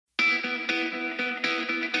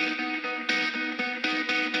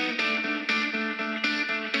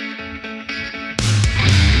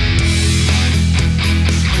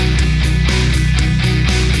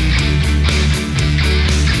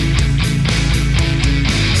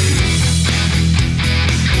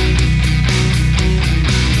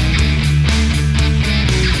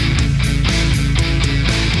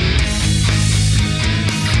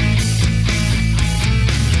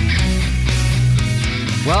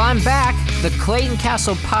I'm back. The Clayton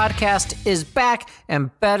Castle podcast is back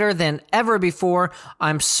and better than ever before.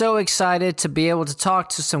 I'm so excited to be able to talk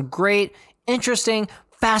to some great, interesting,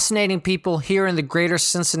 fascinating people here in the greater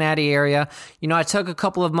Cincinnati area. You know, I took a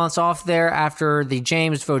couple of months off there after the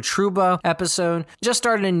James Votruba episode. Just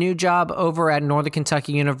started a new job over at Northern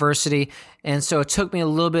Kentucky University, and so it took me a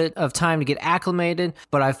little bit of time to get acclimated,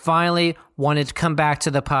 but I finally wanted to come back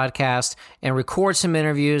to the podcast and record some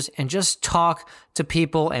interviews and just talk to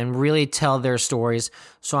people and really tell their stories.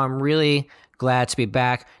 So I'm really glad to be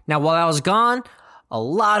back. Now, while I was gone, a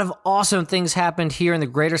lot of awesome things happened here in the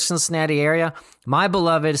greater Cincinnati area. My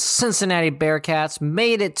beloved Cincinnati Bearcats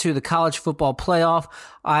made it to the college football playoff.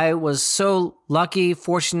 I was so lucky,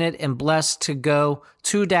 fortunate, and blessed to go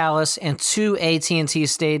to Dallas and to AT&T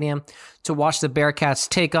Stadium to watch the Bearcats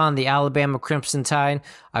take on the Alabama Crimson Tide.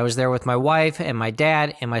 I was there with my wife and my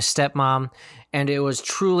dad and my stepmom, and it was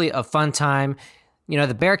truly a fun time. You know,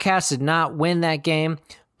 the Bearcats did not win that game,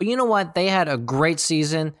 but you know what? They had a great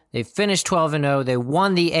season. They finished 12-0. They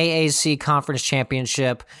won the AAC Conference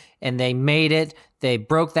Championship, and they made it. They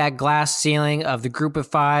broke that glass ceiling of the Group of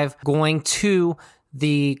Five going to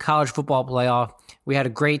the college football playoff. We had a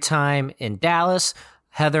great time in Dallas.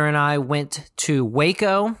 Heather and I went to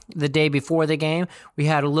Waco the day before the game. We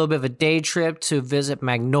had a little bit of a day trip to visit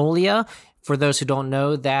Magnolia. For those who don't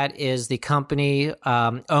know, that is the company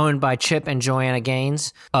owned by Chip and Joanna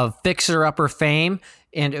Gaines of Fixer Upper fame.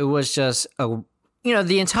 And it was just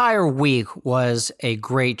the entire week was a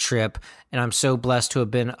great trip, and I'm so blessed to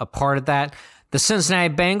have been a part of that. The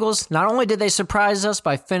Cincinnati Bengals, not only did they surprise us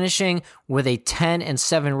by finishing with a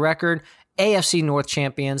 10-7 record, AFC North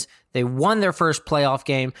champions, they won their first playoff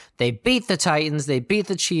game, they beat the Titans, they beat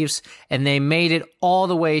the Chiefs, and they made it all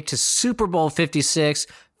the way to Super Bowl 56,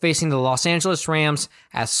 facing the Los Angeles Rams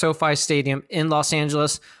at SoFi Stadium in Los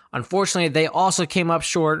Angeles. Unfortunately, they also came up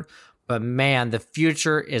short. But man, the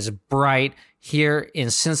future is bright here in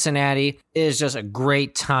Cincinnati. It is just a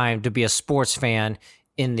great time to be a sports fan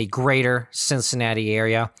in the greater Cincinnati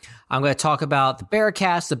area. I'm going to talk about the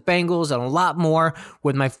Bearcats, the Bengals, and a lot more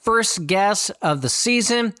with my first guest of the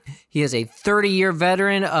season. He is a 30-year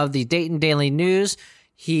veteran of the Dayton Daily News.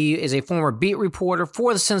 He is a former beat reporter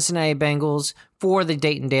for the Cincinnati Bengals for the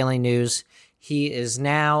Dayton Daily News. He is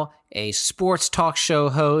now a sports talk show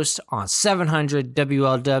host on 700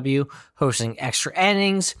 WLW, hosting Extra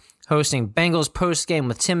Innings, hosting Bengals postgame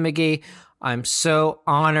with Tim McGee. I'm so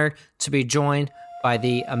honored to be joined by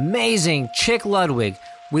the amazing Chick Ludwig.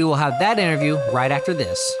 We will have that interview right after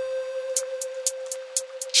this.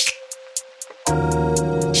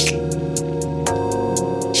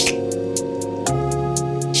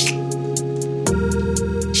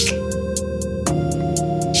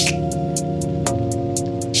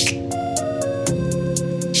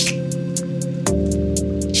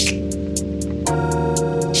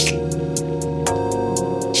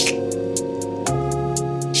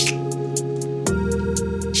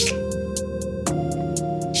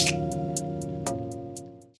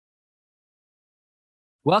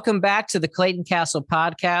 Welcome back to the Clayton Castle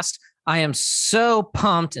podcast. I am so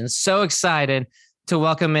pumped and so excited to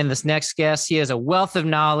welcome in this next guest. He has a wealth of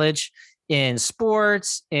knowledge in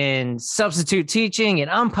sports, in substitute teaching, and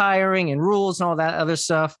umpiring, and rules, and all that other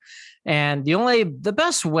stuff. And the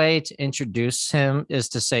best way to introduce him is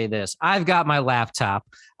to say this: I've got my laptop,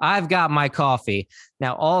 I've got my coffee.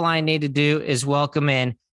 Now, all I need to do is welcome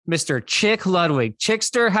in Mr. Chick Ludwig.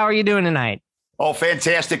 Chickster, how are you doing tonight? Oh,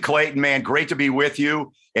 fantastic, Clayton, man. Great to be with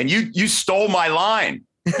you. And you stole my line.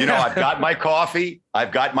 You know, I've got my coffee.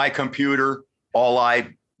 I've got my computer. All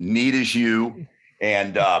I need is you.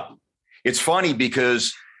 And it's funny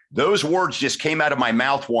because those words just came out of my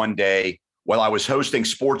mouth one day while I was hosting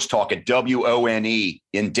Sports Talk at WONE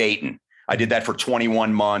in Dayton. I did that for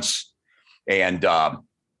 21 months. And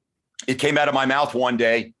it came out of my mouth one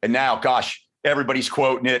day. And now, gosh, everybody's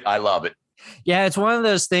quoting it. I love it. Yeah, it's one of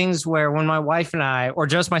those things where when my wife and I, or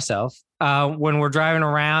just myself, when we're driving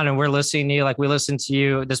around and we're listening to you, like we listened to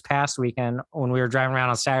you this past weekend when we were driving around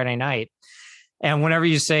on Saturday night. And whenever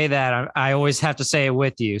you say that, I always have to say it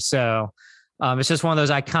with you. So it's just one of those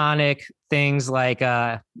iconic things like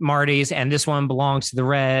Marty's, and this one belongs to the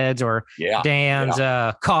Reds, or Dan's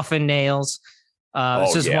coffin nails.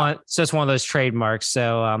 It's just one of those trademarks.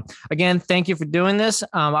 So again, thank you for doing this.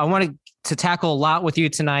 I wanted to tackle a lot with you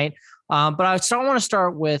tonight. But I want to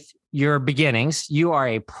start with your beginnings. You are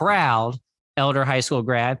a proud Elder High School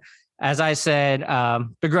grad. As I said,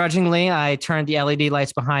 begrudgingly, I turned the LED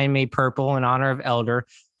lights behind me purple in honor of Elder.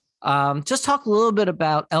 Just talk a little bit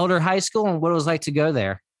about Elder High School and what it was like to go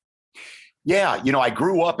there. Yeah, I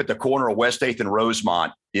grew up at the corner of West 8th and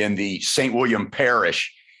Rosemont in the St. William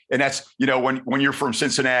Parish. And that's, when you're from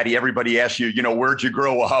Cincinnati, everybody asks you, where'd you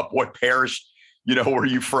grow up? What parish, were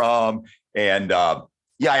you from? And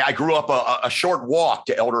I grew up a short walk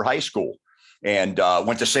to Elder High School and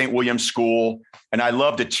went to St. William's School. And I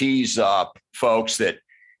love to tease folks that,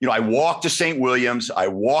 I walked to St. William's, I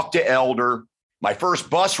walked to Elder. My first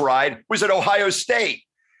bus ride was at Ohio State,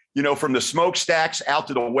 from the smokestacks out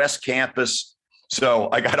to the West Campus. So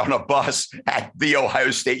I got on a bus at the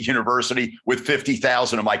Ohio State University with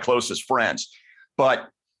 50,000 of my closest friends. But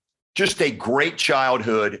just a great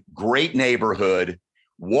childhood, great neighborhood,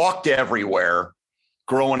 walked everywhere,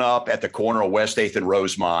 growing up at the corner of West 8th and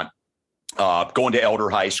Rosemont, going to Elder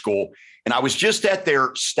High School. And I was just at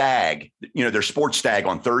their stag, their sports stag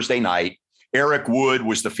on Thursday night. Eric Wood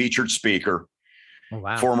was the featured speaker. Oh,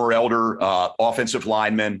 wow. Former Elder offensive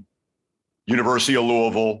lineman, University of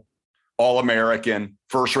Louisville, All-American,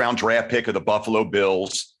 first-round draft pick of the Buffalo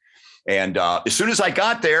Bills. And as soon as I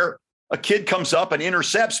got there, a kid comes up and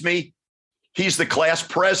intercepts me. He's the class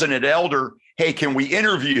president at Elder. Hey, can we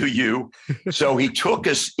interview you? So he took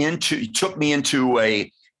me into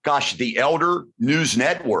the Elder News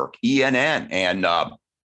Network, ENN, and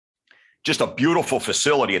just a beautiful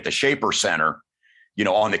facility at the Shaper Center,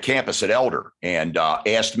 on the campus at Elder, and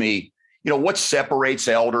asked me, what separates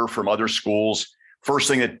Elder from other schools? First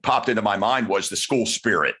thing that popped into my mind was the school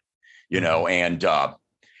spirit, and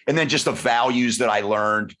then just the values that I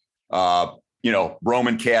learned,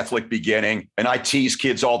 Roman Catholic beginning. And I tease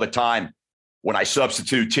kids all the time when I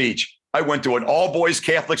substitute teach. I went to an all boys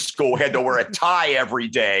Catholic school, had to wear a tie every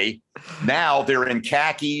day. Now they're in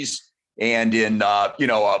khakis and in, a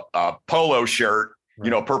polo shirt,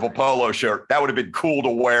 purple polo shirt. That would have been cool to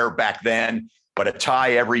wear back then, but a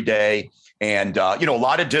tie every day. And, a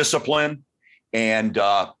lot of discipline and,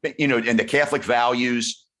 and the Catholic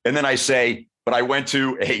values. And then I say, but I went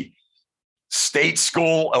to a state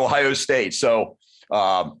school, Ohio State. So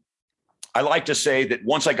I like to say that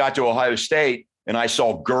once I got to Ohio State and I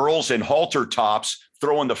saw girls in halter tops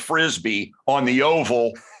throwing the Frisbee on the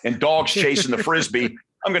oval and dogs chasing the Frisbee,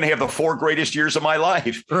 I'm going to have the 4 greatest years of my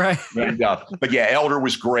life. Right. And, but yeah, Elder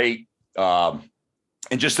was great. And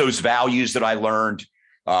just those values that I learned,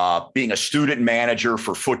 being a student manager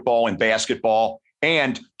for football and basketball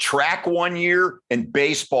and track one year and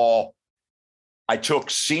baseball. I took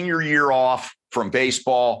senior year off from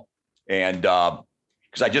baseball and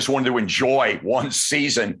because I just wanted to enjoy one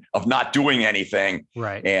season of not doing anything.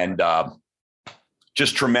 Right. And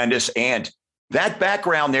just tremendous. And that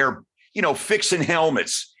background there, fixing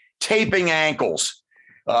helmets, taping ankles,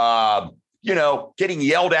 getting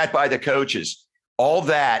yelled at by the coaches, all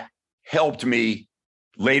that helped me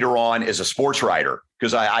later on as a sports writer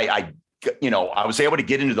because I was able to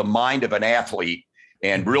get into the mind of an athlete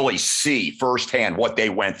and really see firsthand what they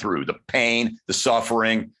went through, the pain, the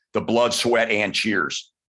suffering, the blood, sweat, and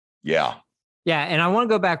cheers. Yeah. Yeah. And I want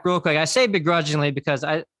to go back real quick. I say begrudgingly because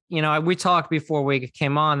we talked before we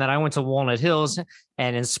came on that I went to Walnut Hills,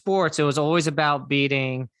 and in sports, it was always about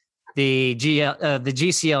beating the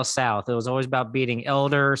GCL South. It was always about beating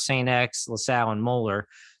Elder, St. X, LaSalle, and Moeller.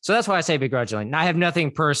 So that's why I say begrudgingly. And I have nothing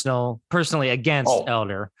personally against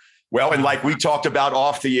Elder. Well, and like we talked about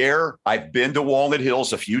off the air, I've been to Walnut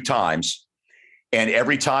Hills a few times, and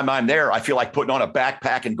every time I'm there, I feel like putting on a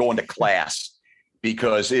backpack and going to class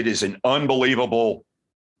because it is an unbelievable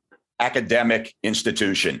academic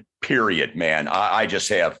institution, period, man. I just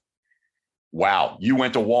have, wow, you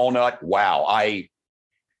went to Walnut? Wow, I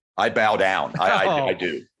bow down. I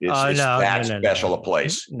do. It's that special a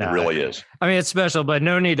place. No, it really is. I mean, it's special, but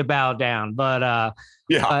no need to bow down. But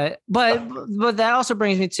yeah. But that also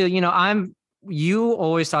brings me to, you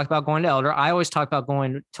always talk about going to Elder. I always talk about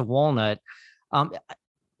going to Walnut.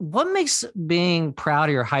 What makes being proud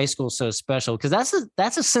of your high school so special? Because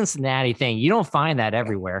that's a Cincinnati thing. You don't find that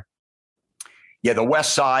everywhere. Yeah, the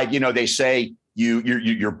West Side. They say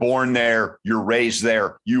you're born there, you're raised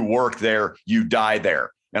there, you work there, you die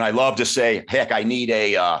there. And I love to say, heck, I need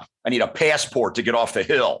a passport to get off the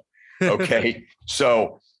hill. Okay,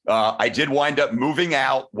 so I did wind up moving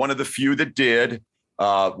out. One of the few that did.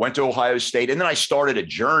 Went to Ohio State, and then I started a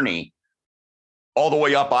journey all the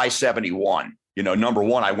way up I-71. Number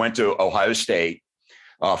one, I went to Ohio State.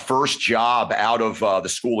 First job out of the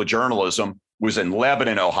School of Journalism was in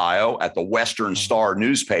Lebanon, Ohio, at the Western Star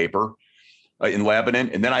newspaper in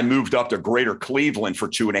Lebanon. And then I moved up to Greater Cleveland for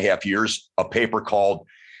 2.5 years, a paper called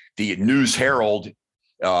the News Herald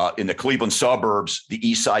in the Cleveland suburbs, the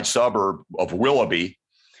east side suburb of Willoughby.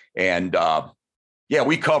 And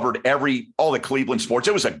we covered all the Cleveland sports.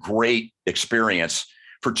 It was a great experience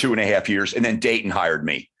for 2.5 years. And then Dayton hired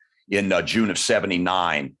me in June of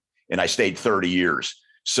 '79, and I stayed 30 years.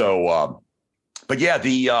 So, but yeah,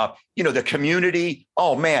 the community,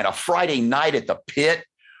 oh man, a Friday night at the pit,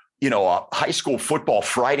 a high school football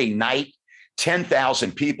Friday night,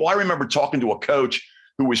 10,000 people. I remember talking to a coach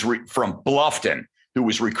who was from Bluffton, who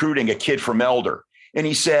was recruiting a kid from Elder. And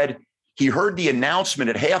he said he heard the announcement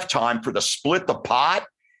at halftime for the split the pot.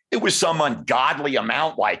 It was some ungodly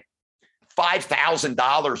amount, like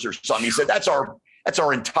 $5,000 or something. He said, that's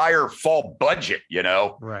our entire fall budget,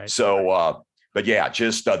 Right. So, but yeah,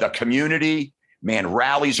 just the community, man,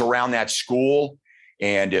 rallies around that school.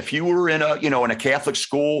 And if you were in a Catholic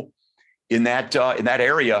school in that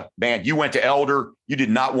area, man, you went to Elder, you did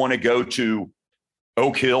not want to go to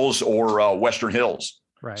Oak Hills or Western Hills.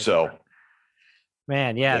 Right. So,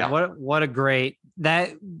 man, yeah. What a great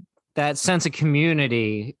that sense of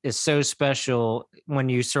community is so special when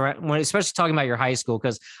especially talking about your high school,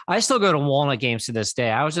 because I still go to Walnut games to this day.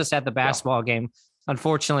 I was just at the basketball game.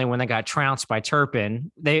 Unfortunately, when they got trounced by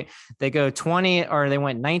Turpin, they go 20 or they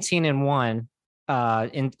went 19-1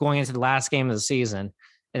 in going into the last game of the season,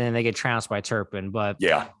 and then they get trounced by Turpin. But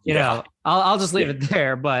I'll just leave it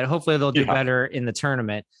there. But hopefully they'll do better in the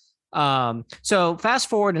tournament. So fast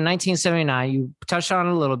forward to 1979, you touched on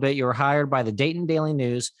it a little bit. You were hired by the Dayton Daily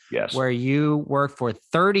News, yes, where you worked for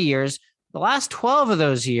 30 years. The last 12 of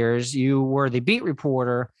those years, you were the beat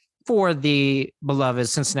reporter for the beloved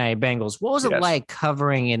Cincinnati Bengals. What was it like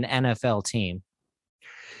covering an NFL team?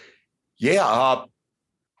 Yeah.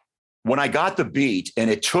 When I got the beat, and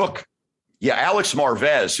it took, Alex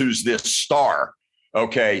Marvez, who's this star,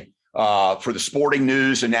 for the sporting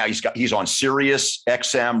news, and now he's on Sirius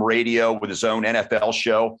XM radio with his own NFL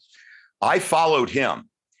show. I followed him.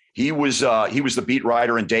 He was the beat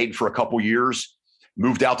writer in Dayton for a couple years,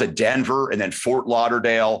 moved out to Denver and then Fort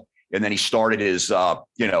Lauderdale, and then he started his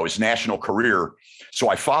national career. So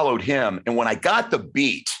I followed him, and when I got the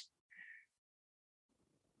beat,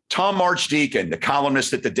 Tom Archdeacon, the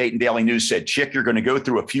columnist at the Dayton Daily News, said, "Chick, you're going to go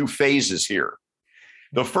through a few phases here.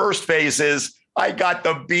 The first phase is I got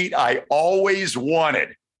the beat I always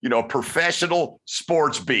wanted, professional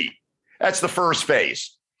sports beat. That's the first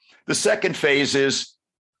phase. The second phase is,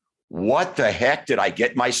 what the heck did I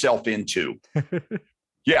get myself into?"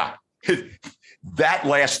 Yeah, that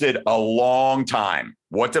lasted a long time.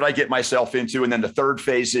 What did I get myself into? And then the third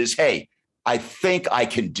phase is, hey, I think I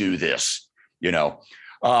can do this.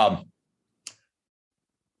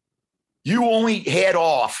 You only had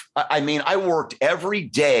off. I worked every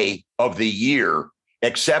day of the year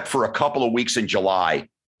except for a couple of weeks in July,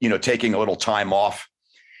 taking a little time off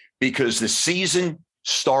because the season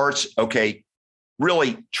starts,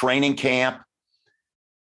 really training camp,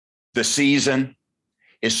 the season.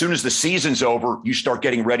 As soon as the season's over, you start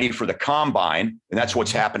getting ready for the combine, and that's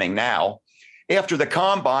what's happening now. After the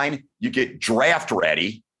combine, you get draft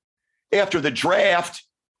ready. After the draft,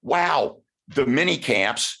 the mini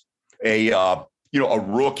camps, a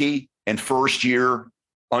rookie and first year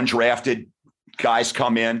undrafted guys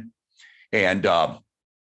come in. And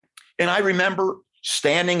I remember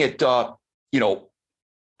standing at,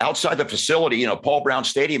 outside the facility, Paul Brown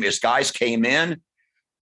Stadium, as guys came in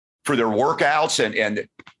for their workouts and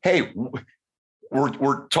hey,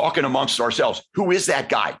 we're talking amongst ourselves. Who is that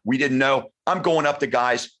guy? We didn't know. I'm going up to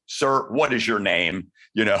guys, sir, what is your name?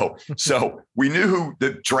 So we knew who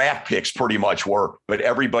the draft picks pretty much were, but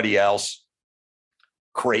everybody else,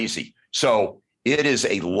 crazy. So it is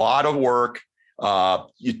a lot of work.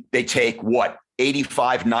 They take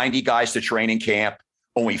 85, 90 guys to training camp.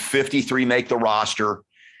 Only 53 make the roster.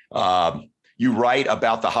 You write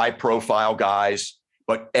about the high profile guys,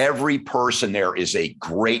 but every person there is a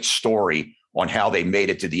great story on how they made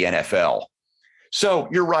it to the NFL. So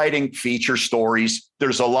you're writing feature stories.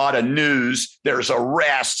 There's a lot of news. There's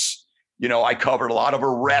arrests. I covered a lot of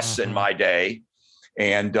arrests in my day,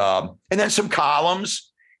 and then some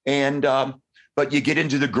columns. But you get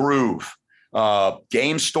into the groove.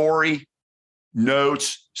 Game story,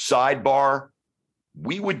 notes, sidebar.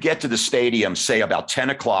 We would get to the stadium, say about 10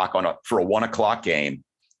 o'clock for a 1 o'clock game.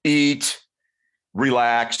 Eat,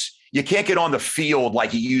 relax. You can't get on the field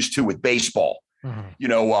like you used to with baseball.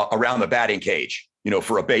 Around the batting cage,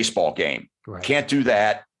 for a baseball game. Right. Can't do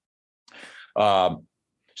that.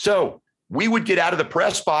 So we would get out of the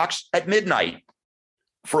press box at midnight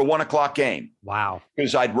for a 1 o'clock game. Wow.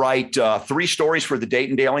 Because I'd write 3 stories for the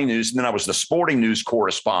Dayton Daily News, and then I was the sporting news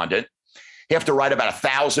correspondent. You have to write about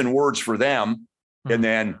 1,000 words for them. And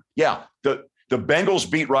then, the Bengals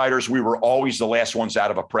beat writers, we were always the last ones out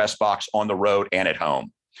of a press box on the road and at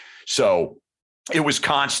home. So it was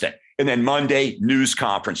constant. And then Monday, news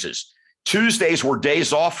conferences. Tuesdays were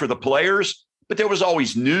days off for the players, but there was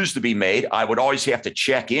always news to be made. I would always have to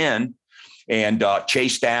check in. and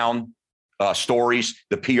chase down stories.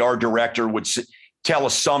 The PR director would tell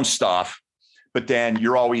us some stuff, but then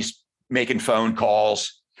you're always making phone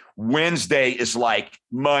calls. Wednesday is like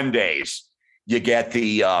Mondays. You get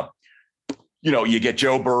the, you get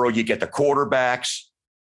Joe Burrow, you get the quarterbacks,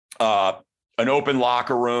 an open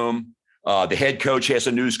locker room. The head coach has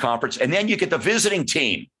a news conference, and then you get the visiting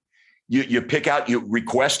team. You pick out, you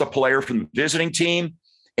request a player from the visiting team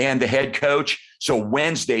and the head coach. So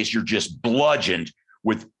Wednesdays, you're just bludgeoned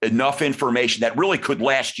with enough information that really could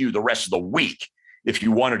last you the rest of the week if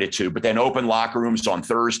you wanted it to. But then open locker rooms on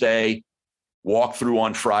Thursday, walk through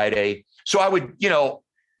on Friday. So I would,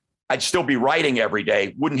 I'd still be writing every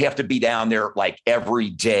day. Wouldn't have to be down there like every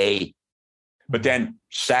day. But then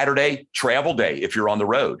Saturday, travel day if you're on the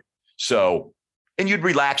road. So, and you'd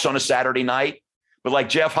relax on a Saturday night. But like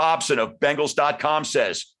Jeff Hobson of Bengals.com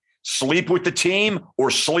says, sleep with the team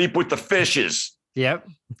or sleep with the fishes. Yep.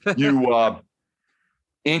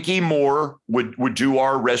 Inky Moore would do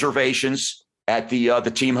our reservations at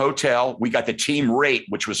the team hotel. We got the team rate,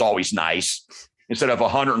 which was always nice. Instead of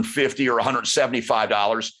 $150 or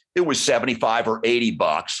 $175, it was $75 or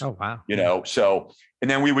 $80. Oh, wow. So,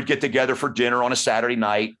 and then we would get together for dinner on a Saturday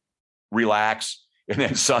night, relax. And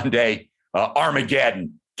then Sunday,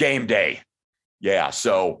 Armageddon, game day. Yeah.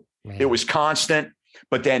 So It was constant.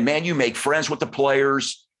 But then, man, you make friends with the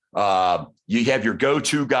players. You have your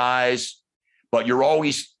go-to guys, but you're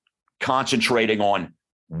always concentrating on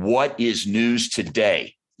what is news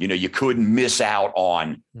today. You couldn't miss out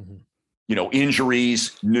on,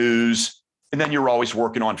 injuries, news. And then you're always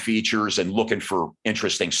working on features and looking for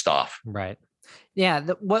interesting stuff. Right. Yeah.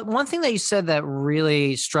 One thing that you said that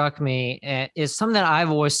really struck me is something that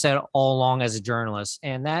I've always said all along as a journalist.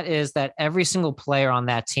 And that is that every single player on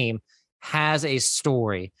that team has a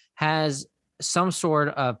story, has some sort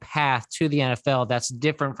of path to the NFL that's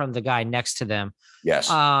different from the guy next to them. Yes.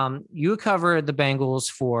 You covered the Bengals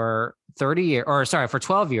for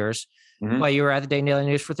 12 years, but you were at the Dayton Daily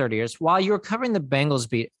News for 30 years. While you were covering the Bengals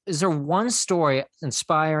beat, is there one story,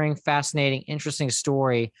 inspiring, fascinating, interesting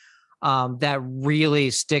story that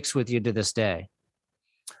really sticks with you to this day?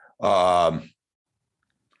 Wow.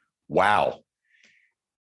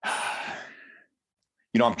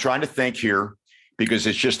 I'm trying to think here because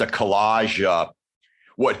it's just a collage.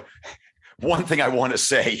 One thing I want to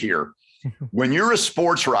say here, when you're a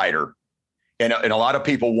sports writer, and a lot of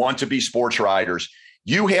people want to be sports writers,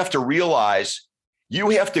 you have to realize you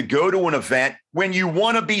have to go to an event when you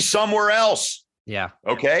want to be somewhere else. Yeah.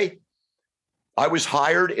 Okay. I was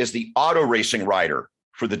hired as the auto racing writer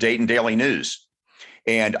for the Dayton Daily News,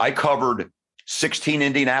 and I covered 16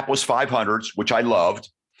 Indianapolis 500s, which I loved.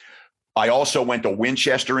 I also went to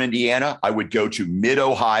Winchester, Indiana. I would go to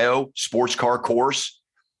Mid-Ohio sports car course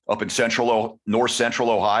up in North Central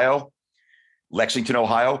Ohio, Lexington,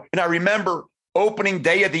 Ohio. And I remember opening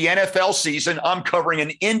day of the NFL season, I'm covering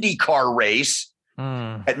an IndyCar race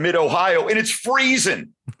at Mid-Ohio, and it's freezing.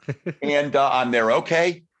 And I'm there,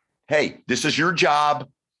 okay. Hey, this is your job.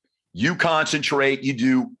 You concentrate. You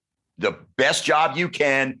do the best job you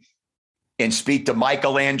can and speak to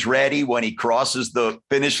Michael Andretti when he crosses the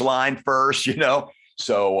finish line first,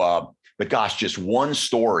 So, but gosh, just one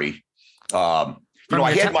story. I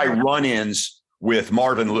had my run-ins with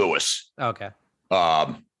Marvin Lewis. Okay.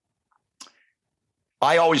 I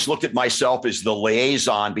always looked at myself as the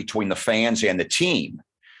liaison between the fans and the team.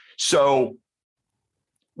 So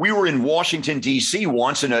we were in Washington, D.C.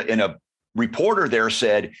 once, and a reporter there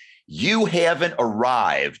said, you haven't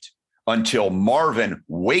arrived until Marvin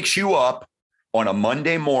wakes you up on a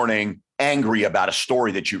Monday morning angry about a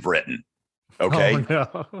story that you've written. Okay. Oh,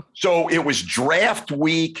 no. So it was draft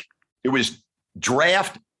week. It was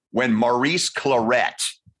draft when Maurice Clarett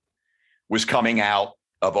was coming out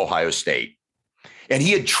of Ohio State. And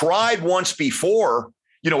he had tried once before,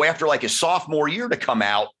 after like his sophomore year to come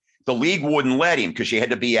out. The league wouldn't let him because you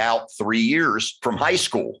had to be out 3 years from high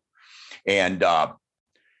school. And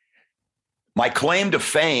my claim to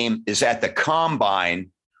fame is at the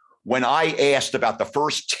combine when I asked about the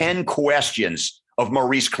first 10 questions of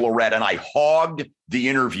Maurice Clarett, and I hogged the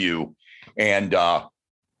interview. And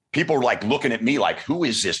people were like looking at me like, who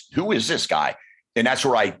is this? Who is this guy? And that's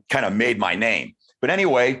where I kind of made my name. But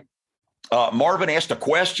anyway, Marvin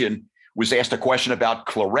was asked a question about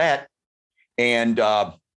Clarett, and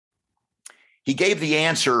he gave the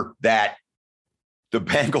answer that the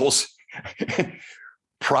Bengals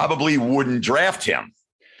probably wouldn't draft him.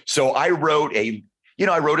 So I wrote a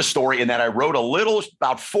story, and then I wrote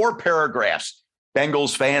about 4 paragraphs.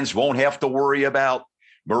 Bengals fans won't have to worry about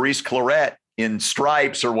Maurice Clarett in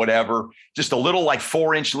stripes or whatever. Just a little like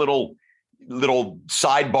 4-inch little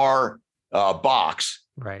sidebar box.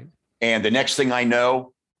 Right. And the next thing I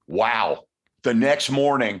know, wow, the next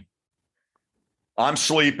morning, I'm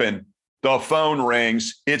sleeping. The phone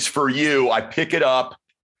rings. It's for you. I pick it up.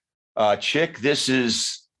 Chick, this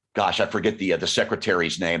is, gosh, I forget the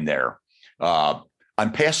secretary's name there.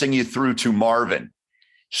 I'm passing you through to Marvin.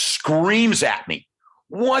 Screams at me.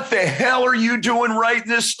 What the hell are you doing writing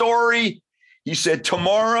this story? He said,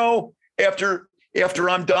 tomorrow, after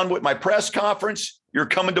I'm done with my press conference, you're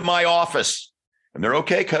coming to my office. And they're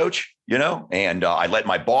okay, coach, and I let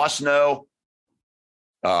my boss know.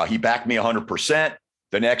 He backed me 100%.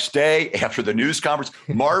 The next day after the news conference,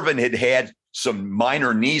 Marvin had some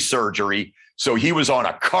minor knee surgery. So he was on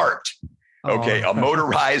a cart, a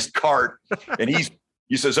motorized cart. And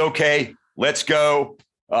he says, okay, let's go.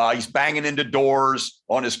 He's banging into doors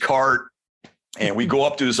on his cart. And we go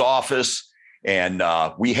up to his office and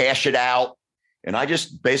we hash it out. And I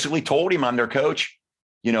just basically told him, I'm their coach.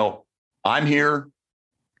 I'm here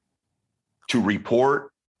to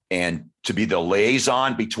report and to be the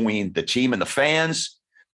liaison between the team and the fans.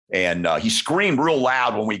 And he screamed real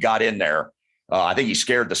loud when we got in there. I think he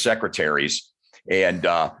scared the secretaries. And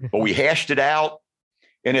but we hashed it out.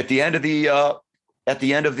 And at the end of the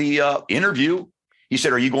interview, he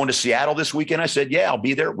said, "Are you going to Seattle this weekend?" I said, "Yeah, I'll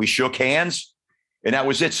be there." We shook hands, and that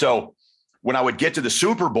was it. So when I would get to the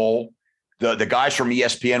Super Bowl, the guys from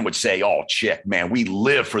ESPN would say, "Oh, Chick, man, we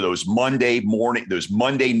live for those Monday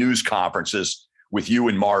news conferences with you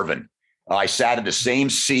and Marvin." I sat in the same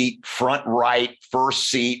seat, front right, first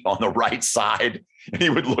seat on the right side, and he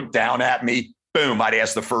would look down at me. Boom, I'd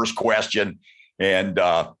ask the first question. And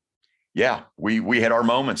we had our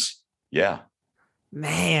moments. Yeah.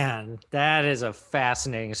 Man, that is a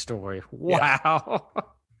fascinating story. Wow.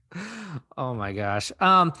 Yeah. Oh my gosh.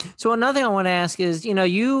 So another thing I want to ask is,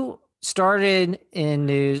 you started in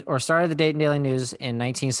news or started the Dayton Daily News in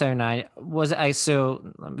 1979.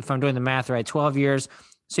 So if I'm doing the math right, 12 years.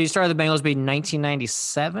 So you started the Bengals in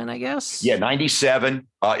 1997, I guess? Yeah, 97.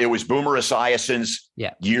 It was Boomer Esiason's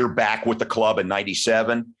year back with the club in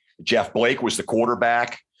 97. Jeff Blake was the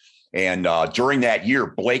quarterback. And during that year,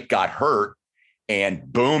 Blake got hurt and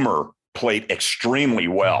Boomer played extremely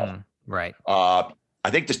well. Mm-hmm. Right. I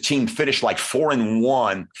think this team finished like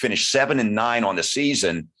 4-1, finished 7-9 on the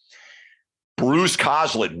season. Bruce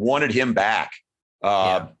Coslett wanted him back.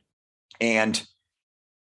 And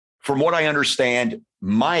from what I understand,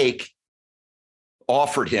 Mike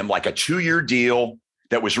offered him like a 2-year deal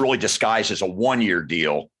that was really disguised as a 1-year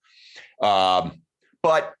deal.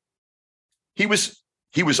 But he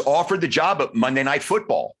was offered the job at Monday Night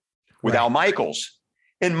Football with Al Michaels.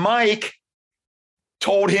 And Mike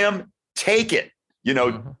told him, take it,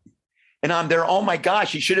 And I'm there, oh my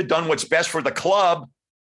gosh, he should have done what's best for the club,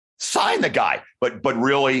 sign the guy. But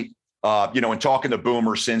really, in talking to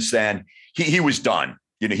Boomer since then, he was done.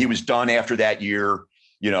 He was done after that year.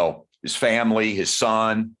 His family, his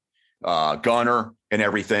son, Gunner and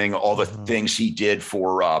everything, all the things he did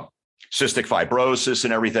for cystic fibrosis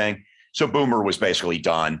and everything. So Boomer was basically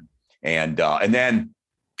done. And then,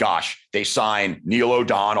 gosh, they signed Neil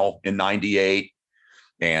O'Donnell in 98.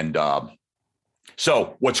 And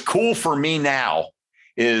so what's cool for me now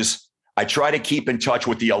is I try to keep in touch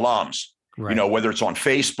with the alums, whether it's on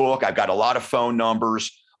Facebook. I've got a lot of phone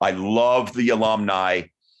numbers. I love the alumni.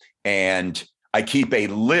 And I keep a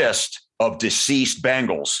list of deceased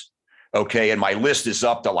Bengals. Okay. And my list is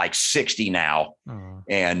up to like 60 now.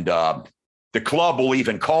 And the club will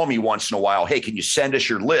even call me once in a while. Hey, can you send us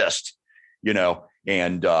your list?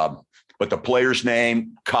 And but the player's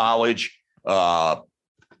name, college, the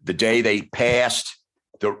day they passed,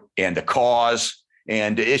 and the cause.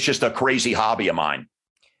 And it's just a crazy hobby of mine.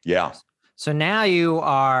 Yeah. So now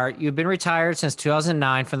you've been retired since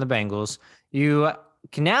 2009 from the Bengals. You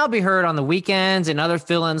can now be heard on the weekends and other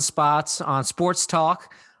fill-in spots on Sports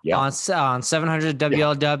Talk on 700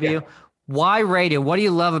 WLW. Yeah. Why radio? What do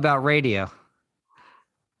you love about radio?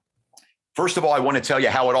 First of all, I want to tell you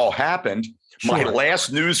how it all happened. Sure. My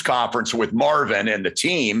last news conference with Marvin and the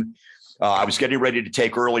team, I was getting ready to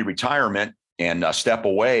take early retirement and step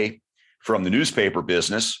away from the newspaper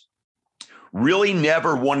business. Really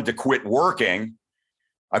never wanted to quit working.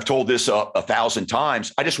 I've told this 1,000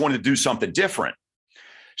 times. I just wanted to do something different.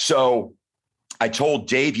 So I told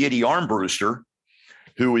Dave Yiddy Armbruster,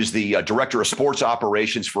 who is the director of sports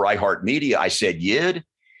operations for iHeartMedia, I said, Yid,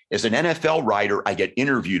 as an NFL writer, I get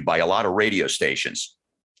interviewed by a lot of radio stations,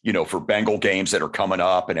 for Bengal games that are coming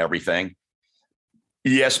up and everything.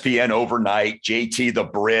 ESPN Overnight, JT the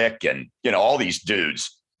Brick, and, all these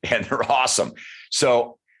dudes, and they're awesome.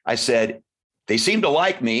 So I said, they seem to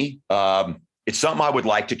like me. It's something I would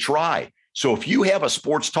like to try. So if you have a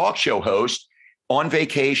sports talk show host on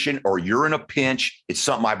vacation or you're in a pinch, it's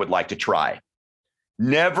something I would like to try.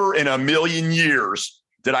 Never in a million years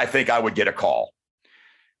did I think I would get a call,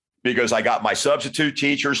 because I got my substitute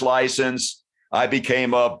teacher's license. I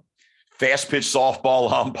became a fast pitch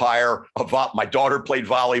softball umpire. My daughter played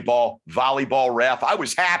volleyball ref. I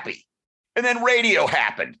was happy. And then radio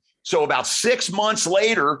happened. So about 6 months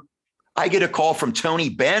later, I get a call from Tony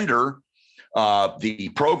Bender,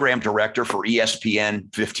 the program director for ESPN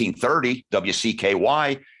 1530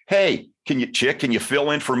 WCKY. Hey, can you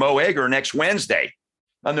fill in for Mo Egger next Wednesday?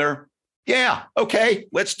 And they're, yeah, okay,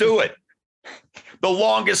 let's do it. The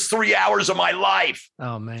longest 3 hours of my life.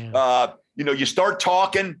 Oh, man. You start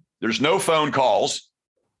talking. There's no phone calls.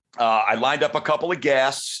 I lined up a couple of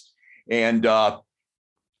guests, and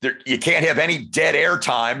you can't have any dead air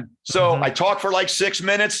time. So I talk for like 6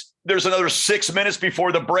 minutes. There's another 6 minutes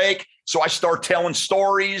before the break. So I start telling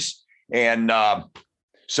stories. And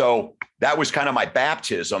so that was kind of my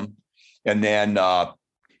baptism. And then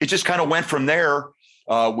it just kind of went from there.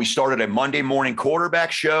 We started a Monday morning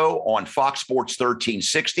quarterback show on Fox Sports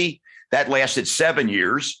 1360. That lasted 7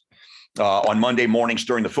 years on Monday mornings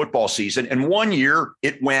during the football season. And 1 year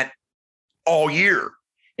it went all year,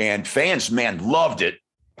 and fans, man, loved it.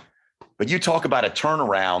 But you talk about a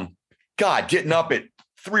turnaround, God, getting up at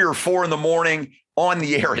 3 or 4 in the morning, on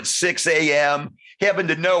the air at 6 a.m., having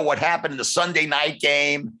to know what happened in the Sunday night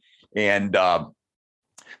game. And,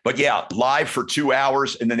 but yeah, live for 2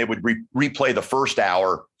 hours. And then they would replay the first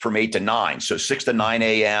hour from 8 to 9. So 6 to 9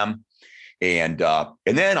 a.m. And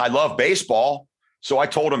then I love baseball. So I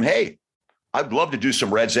told them, hey, I'd love to do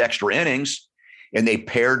some Reds extra innings. And they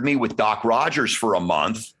paired me with Doc Rogers for a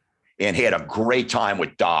month and had a great time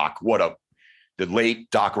with Doc. The late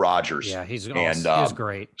Doc Rogers. Yeah, he's awesome. He was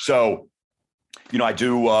great. So, I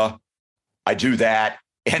do that.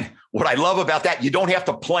 And what I love about that, you don't have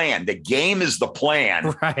to plan. The game is the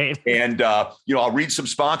plan. Right. And, I'll read some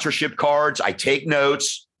sponsorship cards. I take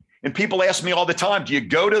notes. And people ask me all the time, do you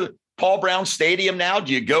go to Paul Brown Stadium now?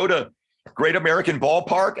 Do you go to Great American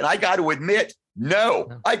Ballpark? And I got to admit, no,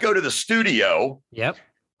 I go to the studio. Yep.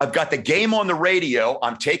 I've got the game on the radio.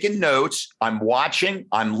 I'm taking notes. I'm watching.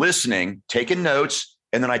 I'm listening, taking notes.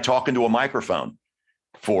 And then I talk into a microphone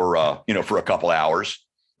for a couple hours.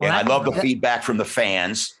 And I love the feedback from the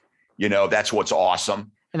fans. That's what's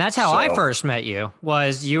awesome. And that's how I first met you,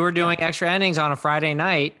 was you were doing extra innings on a Friday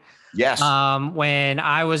night. Yes. When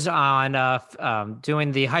I was on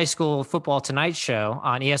doing the high school football tonight show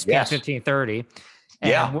on ESPN 1530.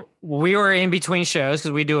 And we were in between shows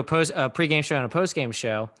because we do a pregame show and a postgame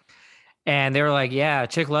show. And they were like, yeah,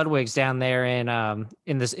 Chick Ludwig's down there in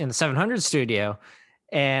the 700 studio.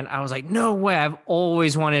 And I was like, no way. I've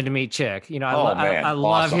always wanted to meet Chick. I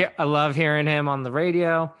love hearing him on the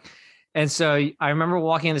radio. And so I remember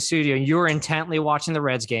walking in the studio and you were intently watching the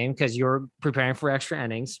Reds game because you were preparing for extra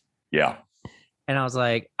innings. Yeah. And I was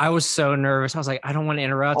like, I was so nervous. I was like, I don't want to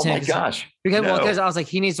interrupt him. Oh my gosh. Because I was like,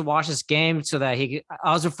 he needs to watch this game so that I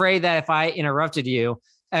was afraid that if I interrupted you,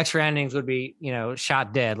 extra innings would be,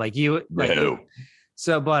 shot dead. Like you. No.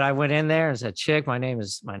 But I went in there and said, Chick, my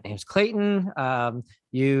name's Clayton.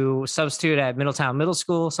 You substitute at Middletown Middle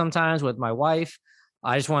School sometimes with my wife.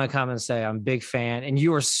 I just want to come and say I'm a big fan. And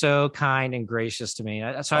you were so kind and gracious to me.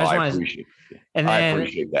 So I appreciate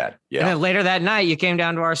that. Yeah. And then later that night, you came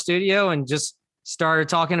down to our studio and just started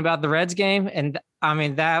talking about the Reds game. And I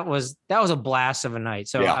mean, that was a blast of a night.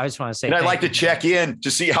 So I just want to say, and I'd like to check in to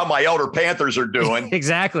see how my elder Panthers are doing.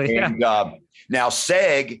 Exactly. And now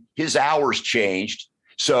Seg, his hours changed.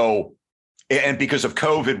 So, and because of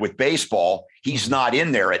COVID with baseball, he's not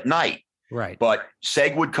in there at night. Right. But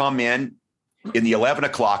Seg would come in the 11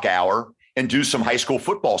 o'clock hour and do some high school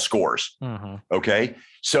football scores. Mm-hmm. Okay.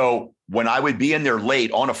 So when I would be in there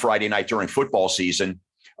late on a Friday night during football season,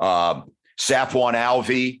 Safwan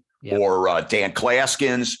Alvey or Dan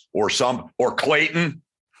Klaskins or Clayton,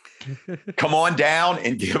 come on down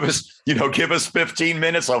and give us 15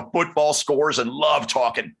 minutes of football scores, and love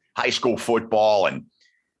talking high school football. And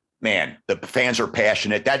man, the fans are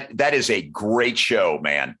passionate. That is a great show,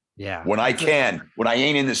 man. Yeah. When I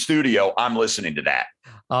ain't in the studio, I'm listening to that.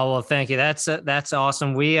 Oh, well, thank you. That's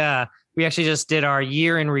awesome. We actually just did our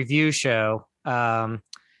year in review show.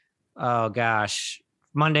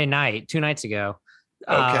 Monday night, 2 nights ago.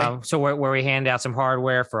 Okay. So where we hand out some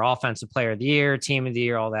hardware for offensive player of the year, team of the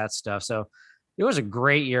year, all that stuff. So it was a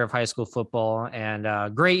great year of high school football, and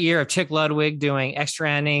a great year of Chick Ludwig doing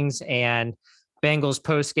extra innings and Bengals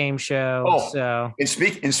post-game show. Oh, so.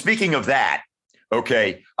 And speaking of that,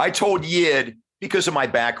 okay, I told Yid, because of my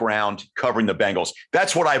background covering the Bengals,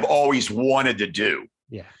 that's what I've always wanted to do.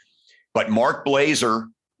 Yeah. But Mark Blazer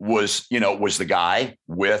was the guy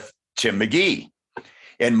with Tim McGee.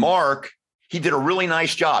 And Mark, he did a really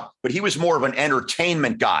nice job, but he was more of an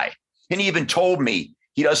entertainment guy. And he even told me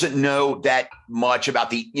he doesn't know that much about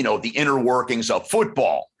the inner workings of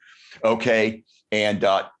football. Okay. And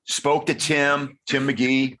spoke to Tim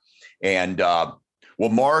McGee. And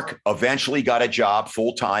Mark eventually got a job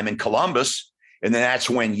full-time in Columbus. And then that's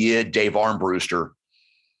when Dave Armbruster,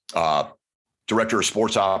 director of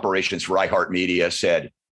sports operations for iHeartMedia,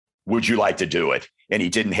 said, would you like to do it? And he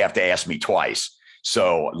didn't have to ask me twice.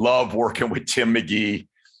 So love working with Tim McGee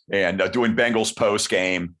and doing Bengals post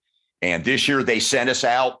game. And this year they sent us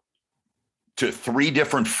out to 3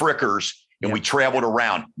 different frickers, and we traveled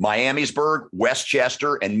around Miamisburg,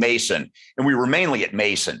 Westchester, and Mason. And we were mainly at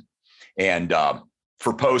Mason and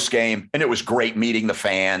for post game. And it was great meeting the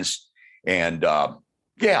fans. And next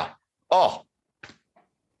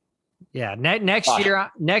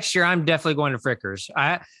year I'm definitely going to Frickers.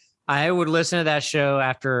 I would listen to that show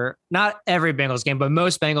after not every Bengals game, but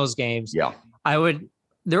most Bengals games. Yeah.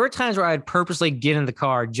 There were times where I'd purposely get in the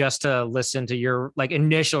car just to listen to your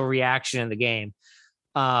initial reaction in the game.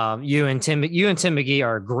 You and Tim McGee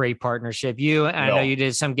are a great partnership. I know you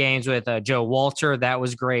did some games with Joe Walter. That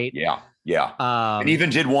was great. Yeah. Yeah. And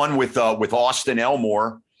even did one with Austin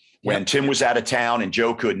Elmore when Tim was out of town and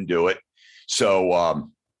Joe couldn't do it. So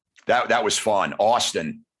that was fun.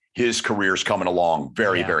 Austin, his career's coming along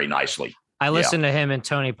very, very nicely. I listen to him and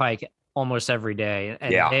Tony Pike almost every day.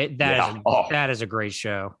 And that is a great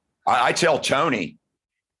show. I tell Tony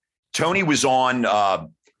was on,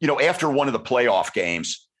 after one of the playoff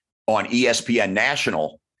games on ESPN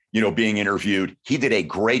National, being interviewed, he did a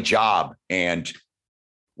great job. And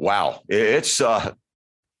wow, it's,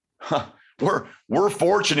 we're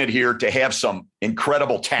fortunate here to have some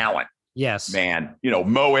incredible talent. Yes, man.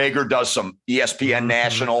 Mo Ager does some ESPN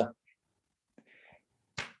National.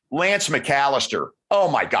 Lance McAllister. Oh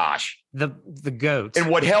my gosh. The GOAT. And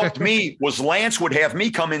what helped me was Lance would have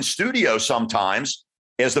me come in studio sometimes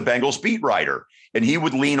as the Bengals beat writer. And he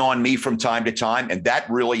would lean on me from time to time. And that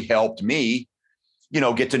really helped me,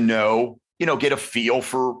 get to know, get a feel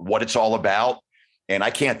for what it's all about. And I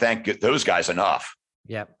can't thank those guys enough.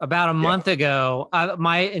 Yeah. About a month ago, I've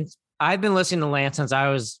been listening to Lance since I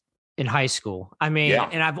was in high school.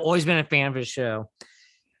 And I've always been a fan of his show.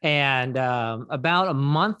 And about a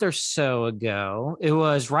month or so ago, it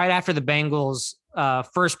was right after the Bengals'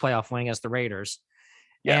 first playoff win against the Raiders.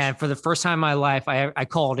 Yes. And for the first time in my life, I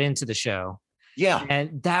called into the show. Yeah.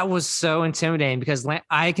 And that was so intimidating because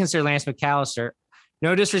I consider Lance McAllister,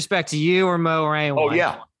 no disrespect to you or Mo or anyone. Oh,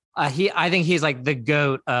 yeah. I think he's like the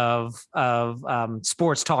GOAT of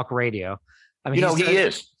sports talk radio. I mean, he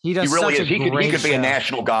is. He does. He really such is. He could be a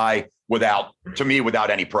national guy without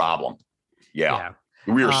any problem. Yeah.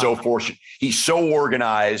 We are so fortunate. He's so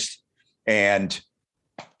organized and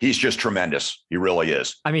he's just tremendous. He really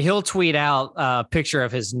is. I mean, he'll tweet out a picture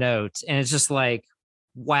of his notes and it's just like,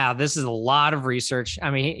 wow, this is a lot of research. I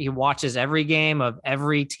mean, he watches every game of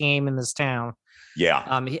every team in this town.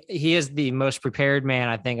 Yeah. He is the most prepared man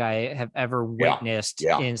I think I have ever witnessed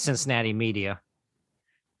in Cincinnati media.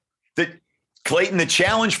 Clayton, the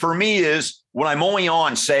challenge for me is when I'm only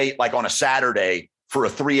on, say, like on a Saturday for a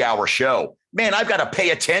 3-hour show, man, I've got to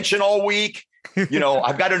pay attention all week.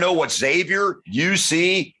 I've got to know what Xavier,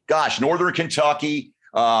 UC, Northern Kentucky,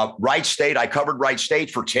 Wright State. I covered Wright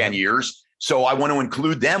State for 10 years. So I want to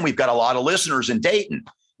include them. We've got a lot of listeners in Dayton,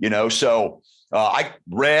 so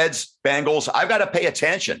Reds, Bengals, I've got to pay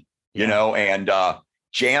attention, and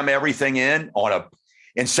jam everything in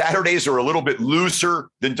and Saturdays are a little bit looser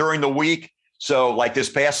than during the week. So like this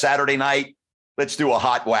past Saturday night, let's do a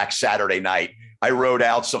hot wax Saturday night. I wrote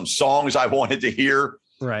out some songs I wanted to hear.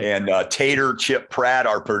 Right. And Tater Chip Pratt,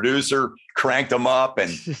 our producer, cranked them up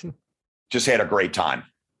and just had a great time.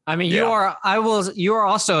 I mean, you are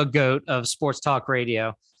also a GOAT of sports talk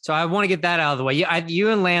radio. So I want to get that out of the way. You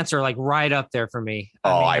and Lance are like right up there for me.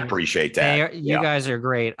 I appreciate that. You guys are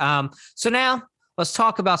great. So now let's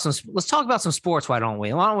talk about some sports. Why don't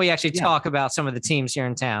we? Why don't we actually talk about some of the teams here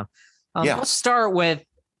in town? Let's start with,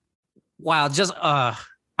 I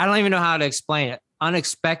don't even know how to explain it.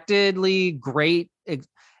 Unexpectedly great,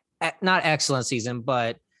 not excellent season,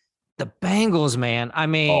 but the Bengals, man. I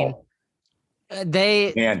mean,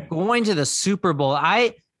 going to the Super Bowl.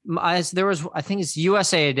 I think it's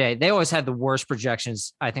USA Today. They always had the worst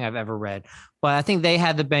projections I think I've ever read, but I think they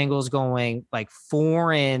had the Bengals going like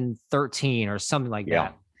 4-13 or something like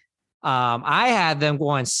that. I had them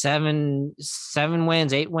going 7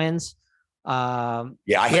 wins, 8 wins. I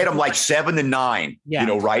had them like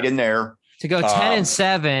 7-9. Right in there to go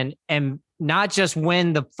 10-7 and not just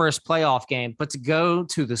win the first playoff game, but to go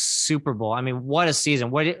to the Super Bowl. I mean, what a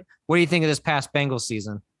season. What do you think of this past Bengals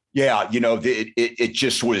season? Yeah, it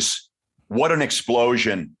just was, what an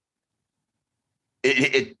explosion.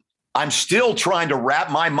 I'm still trying to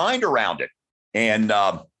wrap my mind around it. And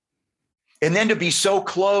then to be so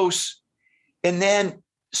close, and then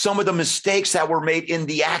some of the mistakes that were made in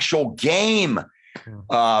the actual game.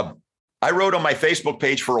 I wrote on my Facebook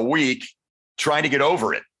page for a week trying to get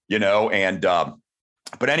over it,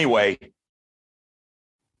 but anyway,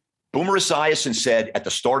 Boomer Esiason said at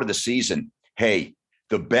the start of the season, hey,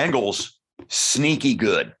 the Bengals, sneaky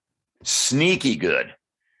good.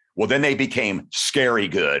 Well, then they became scary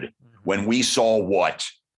good when we saw what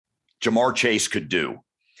Jamar Chase could do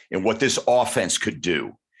and what this offense could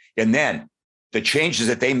do. And then the changes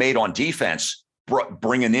that they made on defense,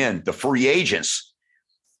 bringing in the free agents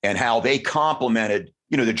and how they complemented,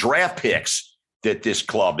 the draft picks that this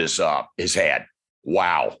club has had.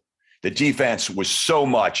 Wow. The defense was so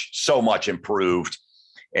much improved.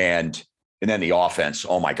 And then the offense,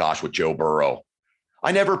 oh my gosh, with Joe Burrow.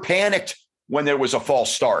 I never panicked when there was a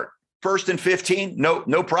false start. 1st and 15,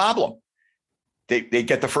 no problem. They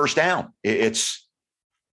get the first down. It's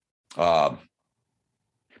because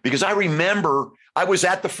I remember I was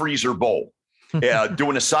at the Freezer Bowl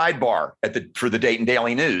doing a sidebar for the Dayton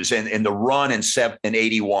Daily News and the run in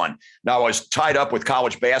 81. Now I was tied up with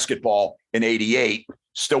college basketball in 88,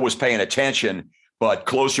 still was paying attention, but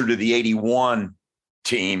closer to the 81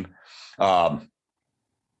 team,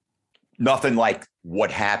 nothing like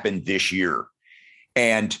what happened this year.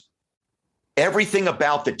 And everything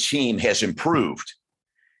about the team has improved.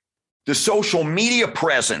 The social media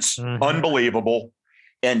presence, unbelievable.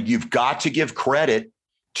 And you've got to give credit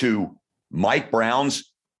to Mike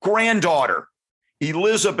Brown's granddaughter,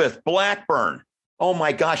 Elizabeth Blackburn. Oh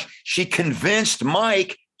my gosh. She convinced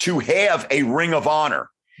Mike to have a Ring of Honor.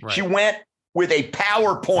 Right. She went with a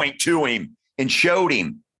PowerPoint to him and showed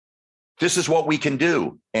him, this is what we can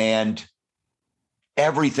do. And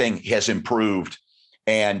everything has improved.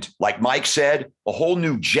 And like Mike said, a whole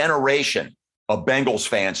new generation of Bengals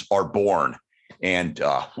fans are born. And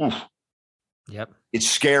it's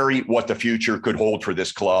scary what the future could hold for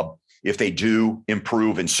this club if they do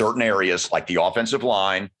improve in certain areas like the offensive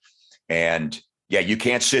line. And you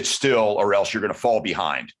can't sit still or else you're going to fall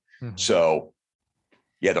behind. So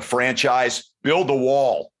the franchise, build the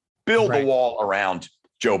wall around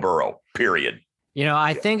Joe Burrow, period.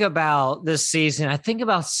 I think about this season. I think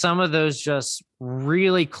about some of those just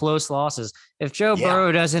really close losses. If Joe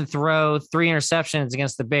Burrow doesn't throw 3 interceptions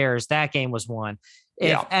against the Bears, that game was won.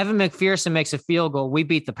 If Evan McPherson makes a field goal, we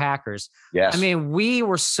beat the Packers. Yes. I mean, we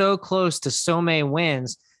were so close to so many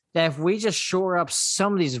wins that if we just shore up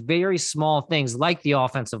some of these very small things like the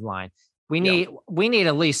offensive line, we need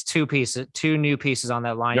at least 2 new pieces on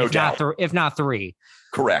that line, if not 3.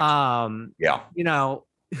 Correct.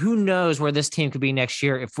 Who knows where this team could be next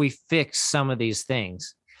year if we fix some of these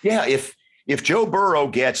things. Yeah, if Joe Burrow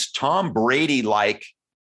gets Tom Brady-like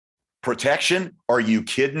protection, are you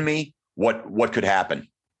kidding me? What could happen?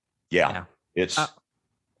 Yeah. It's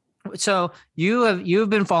so you've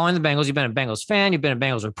been following the Bengals. You've been a Bengals fan. You've been a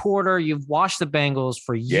Bengals reporter. You've watched the Bengals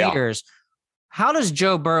for years. How does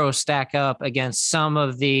Joe Burrow stack up against some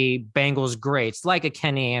of the Bengals greats, like a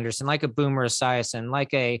Kenny Anderson, like a Boomer Esiason,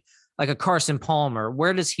 like a Carson Palmer?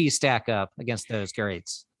 Where does he stack up against those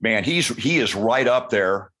greats? Man, he is right up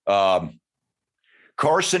there.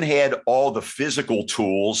 Carson had all the physical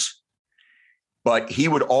tools, but he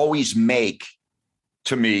would always make,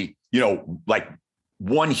 to me, like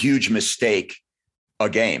one huge mistake a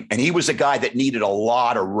game. And he was a guy that needed a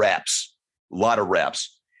lot of reps.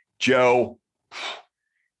 Joe,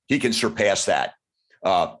 he can surpass that.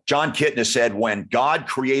 John Kitna said when God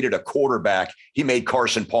created a quarterback, he made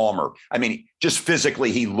Carson Palmer. I mean, just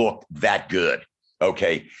physically, he looked that good.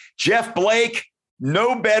 Okay. Jeff Blake,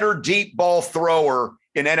 no better deep ball thrower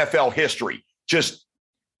in NFL history. Just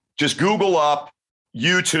Google up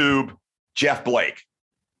YouTube, Jeff Blake,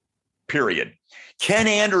 period. Ken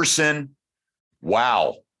Anderson,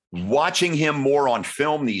 wow. Watching him more on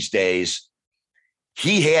film these days,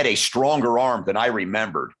 he had a stronger arm than I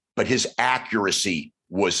remembered, but his accuracy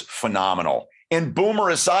was phenomenal. And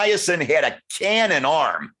Boomer Esiason had a cannon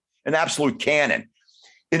arm, an absolute cannon.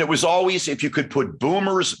 And it was always, if you could put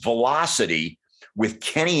Boomer's velocity with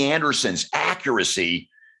Kenny Anderson's accuracy,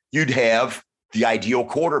 you'd have the ideal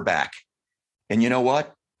quarterback. And you know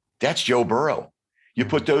what? That's Joe Burrow. You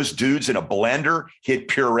put those dudes in a blender, hit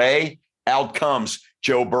puree, out comes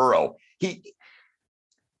Joe Burrow.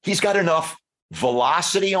 He's got enough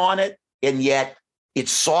velocity on it, and yet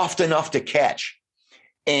it's soft enough to catch.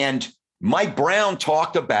 And Mike Brown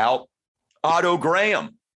talked about Otto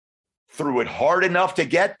Graham. Threw it hard enough to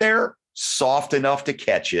get there, soft enough to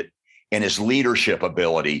catch it, and his leadership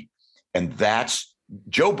ability. And that's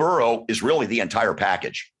Joe Burrow is really the entire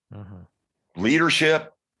package. Mm-hmm.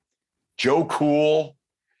 Leadership, Joe Cool,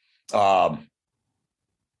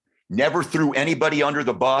 never threw anybody under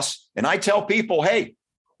the bus. And I tell people, hey,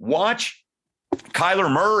 watch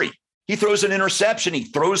Kyler Murray. He throws an interception. He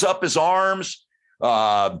throws up his arms.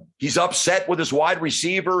 He's upset with his wide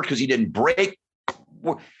receiver because he didn't break.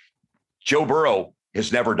 Joe Burrow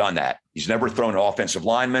has never done that. He's never thrown an offensive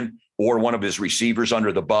lineman or one of his receivers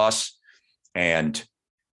under the bus. And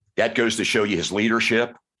that goes to show you his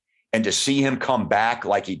leadership. And to see him come back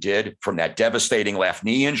like he did from that devastating left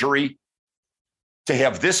knee injury, to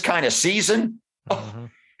have this kind of season,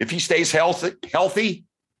 if he stays healthy,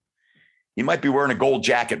 he might be wearing a gold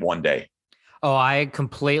jacket one day. Oh, I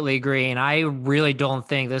completely agree. And I really don't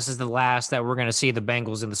think this is the last that we're going to see the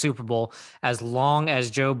Bengals in the Super Bowl as long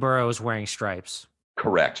as Joe Burrow is wearing stripes.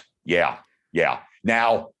 Correct. Yeah.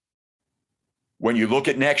 Now, when you look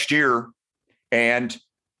at next year, and,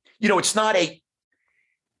 it's not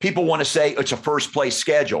people want to say it's a first place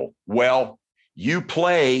schedule. Well, you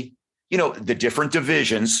play, the different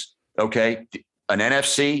divisions, okay, an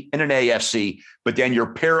NFC and an AFC, but then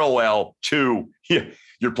you're parallel to,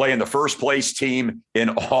 you're playing the first place team in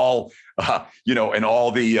all, in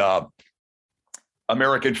all the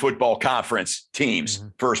American Football Conference teams,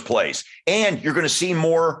 first place. And you're going to see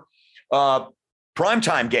more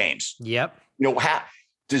primetime games. Yep. How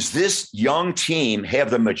does this young team have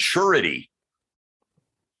the maturity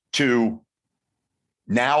to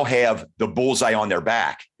now have the bullseye on their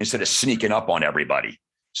back instead of sneaking up on everybody?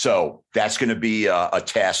 So that's going to be a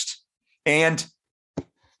test. And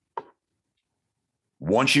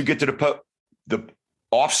once you get to the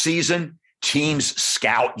off season, teams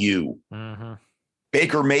scout you. Mm-hmm.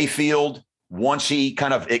 Baker Mayfield, once he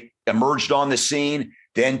kind of emerged on the scene,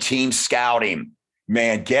 then teams scout him.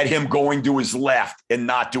 Man, get him going to his left and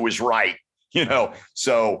not to his right.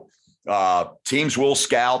 So teams will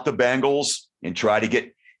scout the Bengals and try to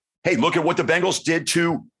get. Hey, look at what the Bengals did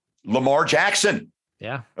to Lamar Jackson.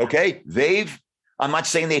 Yeah. Okay. I'm not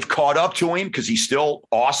saying they've caught up to him because he's still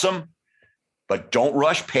awesome, but don't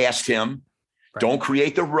rush past him. Right. Don't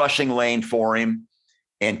create the rushing lane for him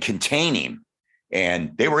and contain him.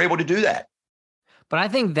 And they were able to do that. But I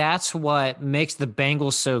think that's what makes the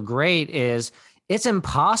Bengals so great is it's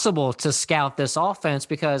impossible to scout this offense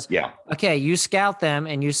because, okay, you scout them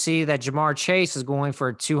and you see that Jamar Chase is going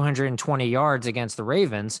for 220 yards against the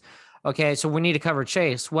Ravens. Okay, so we need to cover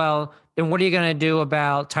Chase. Well, then what are you going to do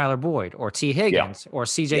about Tyler Boyd or T. Higgins or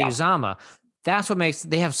CJ Uzama? That's what makes –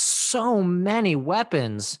 they have so many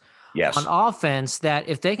weapons on offense that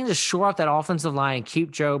if they can just shore up that offensive line and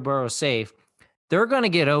keep Joe Burrow safe, they're going to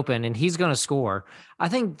get open and he's going to score. I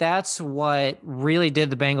think that's what really did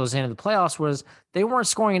the Bengals into the playoffs was they weren't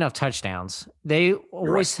scoring enough touchdowns. They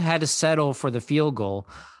always had to settle for the field goal.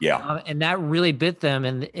 Yeah. And that really bit them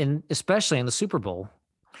in especially in the Super Bowl.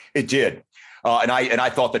 It did. And I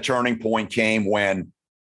thought the turning point came when,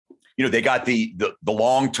 they got the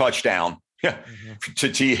long touchdown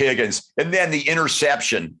to T. Higgins and then the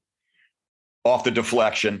interception off the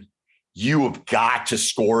deflection. You have got to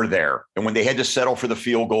score there. And when they had to settle for the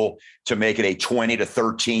field goal to make it a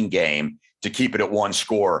 20-13 game to keep it at one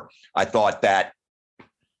score, I thought that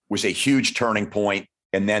was a huge turning point.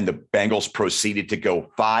 And then the Bengals proceeded to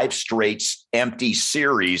go 5 straight empty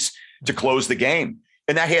series to close the game.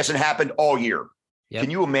 And that hasn't happened all year. Yep.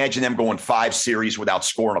 Can you imagine them going 5 series without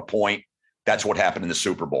scoring a point? That's what happened in the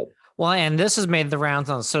Super Bowl. Well, and this has made the rounds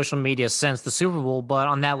on social media since the Super Bowl, but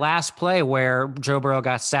on that last play where Joe Burrow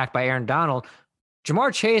got sacked by Aaron Donald,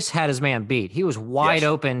 Jamar Chase had his man beat. He was wide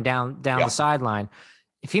open down the sideline.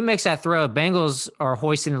 If he makes that throw, Bengals are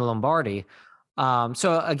hoisting the Lombardi.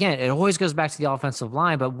 So again, it always goes back to the offensive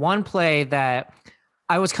line, but one play that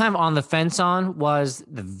I was kind of on the fence on was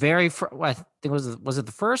the very I think was it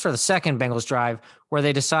the first or the second Bengals drive where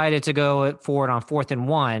they decided to go forward on 4th and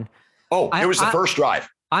 1. Oh, it was the first drive.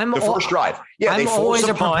 First drive. Yeah, I'm always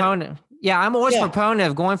a proponent. Yeah, I'm always a proponent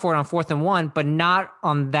of going for it on 4th and 1, but not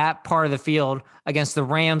on that part of the field against the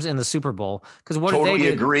Rams in the Super Bowl. Because what did they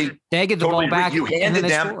do? Agree. They get the ball back. You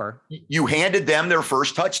handed them their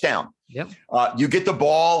first touchdown. Yep. You get the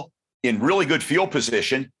ball in really good field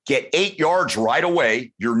position, get 8 yards right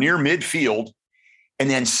away. You're near midfield, and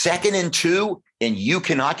then 2nd and 2, and you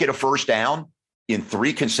cannot get a first down in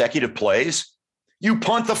 3 consecutive plays. You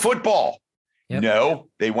punt the football. Yep. No,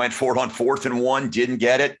 they went for it on 4th and 1, didn't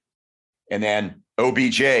get it. And then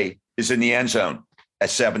OBJ is in the end zone at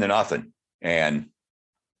 7-0. And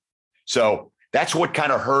So that's what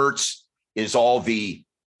kind of hurts, is all the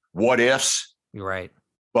what ifs. You're right.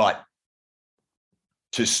 But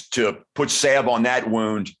to put salve on that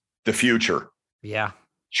wound, the future. Yeah.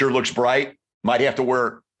 Sure looks bright. I might have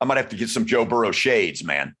to get some Joe Burrow shades,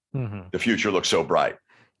 man. Mm-hmm. The future looks so bright.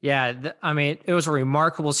 Yeah. I mean, it was a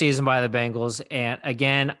remarkable season by the Bengals. And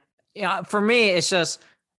again, for me, it's just,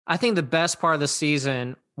 I think the best part of the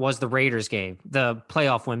season was the Raiders game, the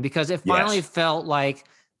playoff win, because it finally felt like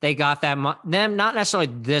they got that, them, not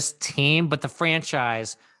necessarily this team, but the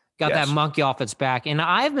franchise got that monkey off its back. And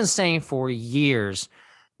I've been saying for years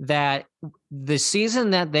that the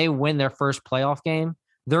season that they win their first playoff game,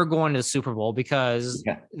 they're going to the Super Bowl, because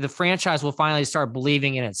the franchise will finally start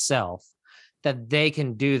believing in itself that they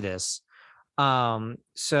can do this.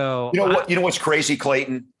 So you know what's crazy,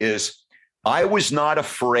 Clayton, is I was not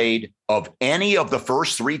afraid of any of the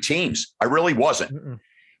first three teams. I really wasn't.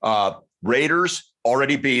 Raiders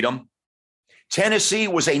already beat them. Tennessee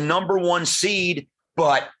was a number one seed,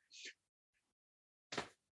 but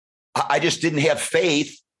I just didn't have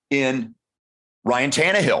faith in Ryan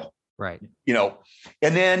Tannehill. Right.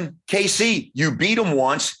 And then KC, you beat them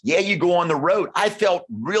once. Yeah, you go on the road. I felt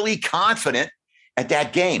really confident at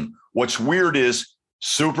that game. What's weird is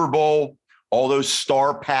Super Bowl, all those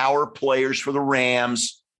star power players for the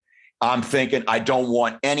Rams. I'm thinking, I don't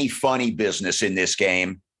want any funny business in this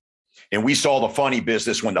game. And we saw the funny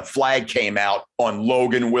business when the flag came out on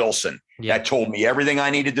Logan Wilson. That told me everything I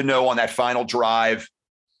needed to know on that final drive,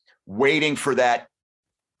 waiting for that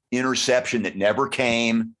interception that never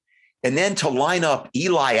came. And then to line up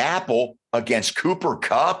Eli Apple against Cooper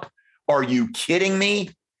Kupp. Are you kidding me?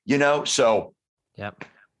 So I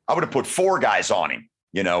would have put four guys on him,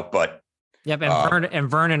 but. Yep. And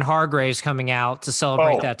Vernon Hargraves coming out to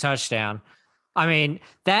celebrate that touchdown. I mean,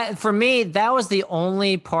 that for me, that was the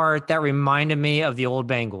only part that reminded me of the old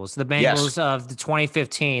Bengals, the Bengals of the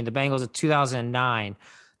 2015, the Bengals of 2009,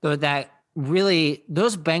 that really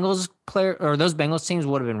those Bengals teams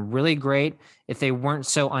would have been really great if they weren't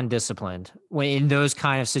so undisciplined in those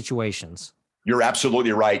kind of situations. You're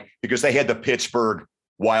absolutely right, because they had the Pittsburgh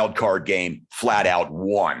wild card game flat out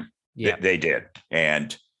won. Yeah, they did.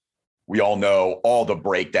 And we all know all the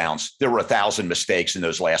breakdowns. There were 1,000 mistakes in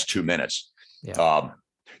those last 2 minutes. Yeah.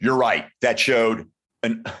 You're right. That showed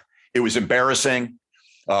it was embarrassing,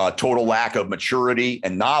 total lack of maturity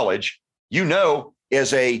and knowledge. When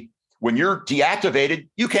you're deactivated,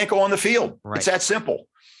 you can't go on the field. Right. It's that simple.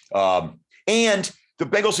 And the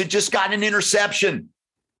Bengals had just gotten an interception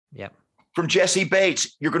from Jesse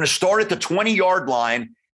Bates. You're going to start at the 20-yard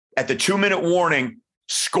line at the 2-minute warning,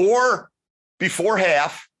 score before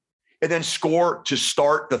half, and then score to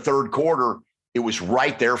start the third quarter. It was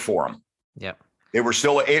right there for them. Yep. They were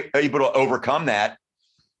still able to overcome that.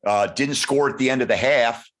 Didn't score at the end of the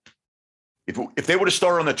half. If they would have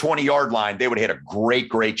started on the 20-yard line, they would have had a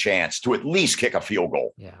great chance to at least kick a field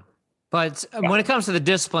goal. Yeah. But when it comes to the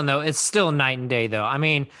discipline, though, it's still night and day, though. I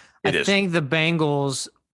mean, I think the Bengals,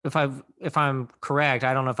 if I'm correct,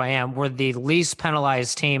 I don't know if I am, were the least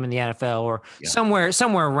penalized team in the NFL, or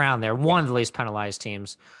somewhere around there, one of the least penalized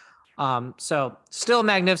teams. So still a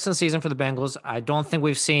magnificent season for the Bengals. I don't think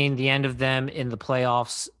we've seen the end of them in the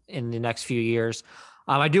playoffs in the next few years.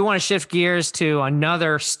 I do want to shift gears to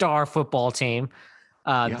another star football team,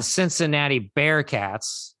 the Cincinnati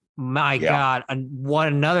Bearcats. My God, what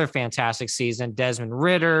another fantastic season. Desmond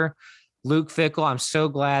Ridder, Luke Fickell. I'm so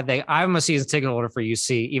glad I'm a season ticket holder for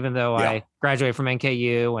UC, even though I graduated from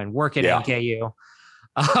NKU and work at NKU.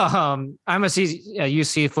 I'm a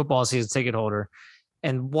UC football season ticket holder.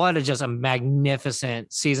 And what just a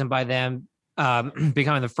magnificent season by them,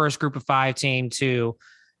 becoming the first group of 5 team to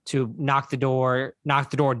knock the door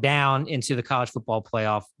down into the college football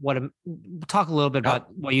playoff. Talk a little bit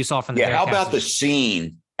about what you saw from the Bearcats. How about the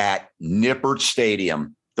scene at Nippert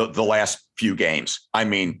Stadium the last few games? I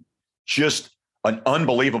mean, just an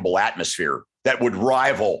unbelievable atmosphere that would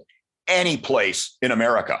rival any place in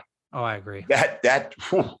America. Oh, I agree.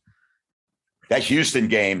 That Houston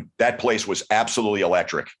game, that place was absolutely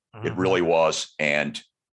electric. Mm-hmm. It really was. And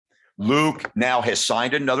Luke now has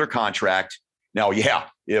signed another contract. Now,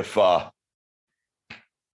 if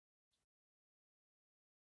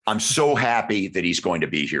I'm so happy that he's going to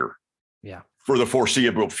be here for the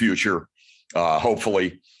foreseeable future,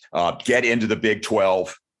 hopefully get into the Big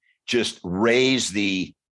 12, just raise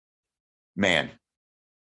the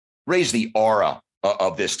aura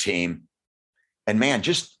of this team. And man,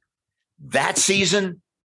 just that season,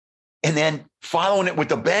 and then following it with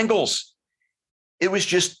the Bengals, it was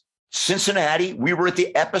just Cincinnati. We were at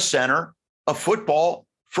the epicenter of football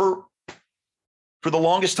for the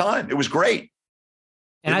longest time. It was great.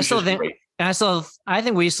 And I still think, great. I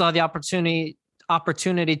think we saw the opportunity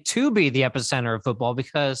to be the epicenter of football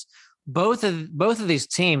because both of these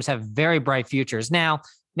teams have very bright futures. Now,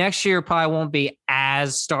 next year probably won't be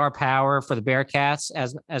as star power for the Bearcats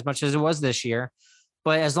as much as it was this year.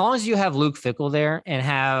 But as long as you have Luke Fickell there and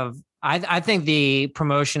have, I think the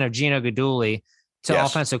promotion of Gino Guidugli to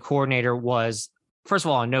offensive coordinator was, first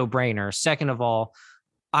of all, a no-brainer. Second of all,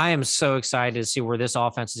 I am so excited to see where this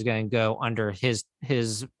offense is going to go under his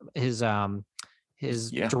direction,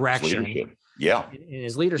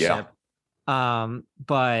 his leadership.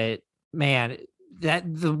 But man,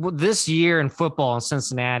 this year in football in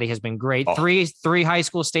Cincinnati has been great. Three high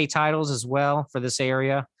school state titles as well for this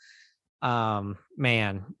area. Man,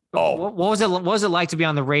 what was it like to be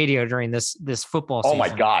on the radio during this football season? Oh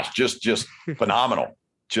my gosh, just phenomenal.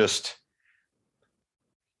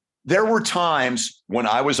 There were times when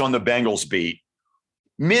I was on the Bengals beat,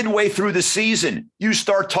 midway through the season, you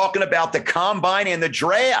start talking about the combine and the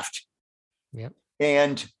draft. Yep.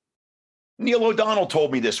 And Neil O'Donnell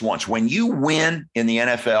told me this once: when you win in the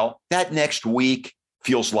NFL, that next week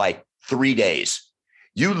feels like 3 days.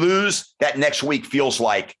 You lose, that next week feels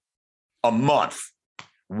like a month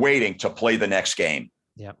waiting to play the next game.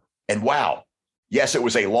 Yep. And wow, yes, it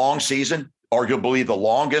was a long season, arguably the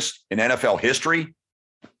longest in NFL history.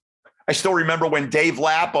 I still remember when Dave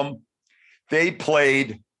Lapham, he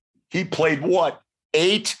played what?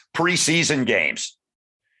 8 preseason games.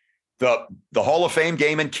 The Hall of Fame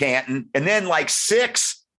game in Canton, and then like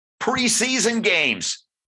 6 preseason games.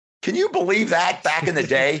 Can you believe that back in the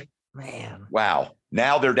day? Man. Wow.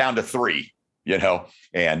 Now they're down to 3,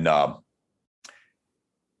 and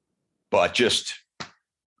but just,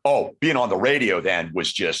 being on the radio then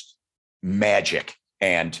was just magic.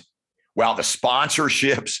 And wow, the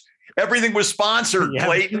sponsorships, everything was sponsored,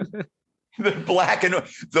 Clayton. The black and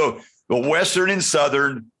the Western and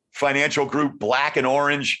Southern Financial Group Black and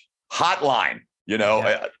Orange hotline,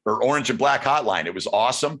 or Orange and Black hotline. It was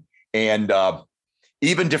awesome. And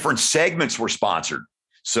even different segments were sponsored.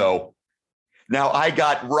 So now I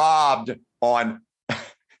got robbed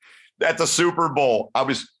at the Super Bowl. I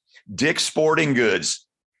was Dick's Sporting Goods.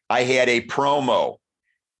 I had a promo.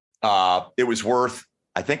 It was worth,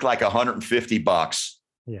 I think, like $150.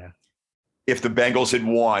 Yeah. If the Bengals had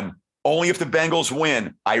won, only if the Bengals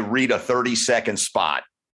win, I read a 30-second spot.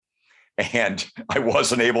 And I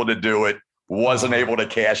wasn't able to do it, wasn't able to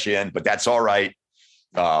cash in, but that's all right.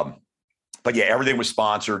 But yeah, everything was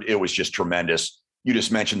sponsored. It was just tremendous. You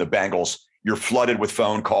just mentioned the Bengals. You're flooded with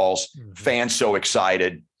phone calls, fans so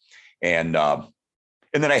excited. And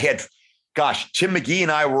then I had, Tim McGee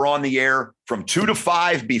and I were on the air from 2 to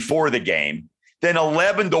 5 before the game, then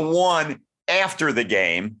 11 to 1 after the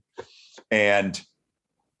game. And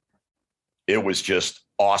it was just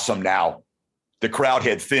awesome. Now, the crowd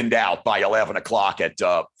had thinned out by 11 o'clock at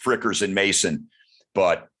Frickers and Mason,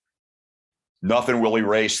 but nothing will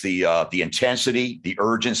erase the intensity, the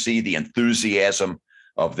urgency, the enthusiasm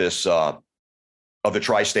of this of the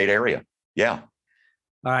tri-state area. Yeah.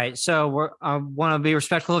 All right. So I want to be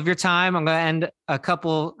respectful of your time. I'm going to end I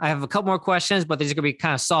have a couple more questions, but these are going to be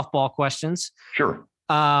kind of softball questions. Sure.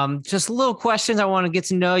 Just little questions. I want to get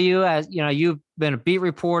to know you. As you've been a beat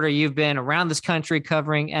reporter. You've been around this country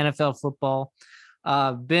covering NFL football.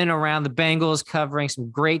 Been around the Bengals covering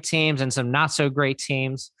some great teams and some not so great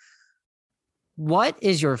teams. What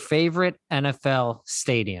is your favorite NFL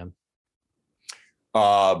stadium?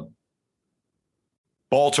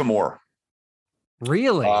 Baltimore.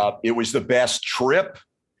 Really? It was the best trip.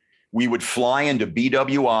 We would fly into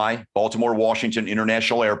BWI, Baltimore Washington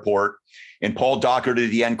International Airport, and Paul Doherty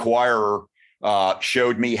of the Enquirer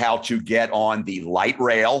showed me how to get on the light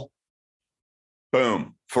rail.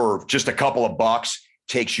 Boom. For just a couple of bucks,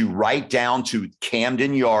 takes you right down to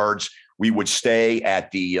Camden Yards. We would stay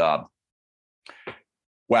at the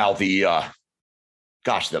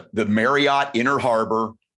Marriott Inner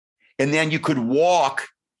Harbor. And then you could walk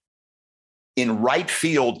in right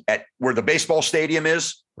field at where the baseball stadium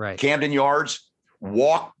is, right? Camden Yards,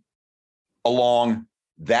 walk along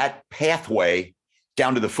that pathway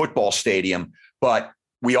down to the football stadium. But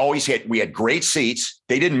we had great seats.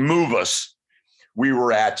 They didn't move us. We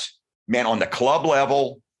were on the club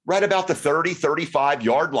level, right about the 30, 35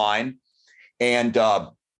 yard line, and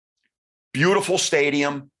beautiful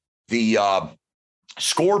stadium. The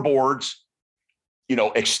scoreboards,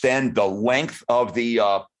 extend the length of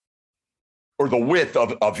or the width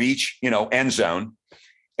of each, end zone.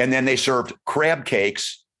 And then they served crab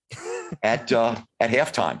cakes at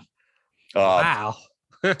halftime. Wow.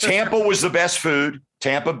 Tampa was the best food.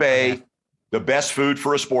 Tampa Bay, the best food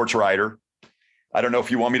for a sports writer. I don't know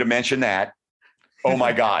if you want me to mention that. Oh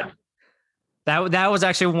my God. That was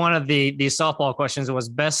actually one of the softball questions. It was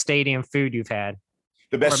best stadium food you've had.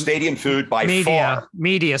 The best stadium food by far.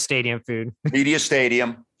 Media stadium food. Media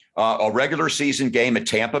stadium, a regular season game at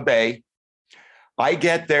Tampa Bay. I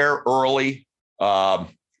get there early,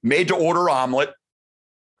 made to order omelet.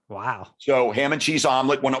 Wow. So ham and cheese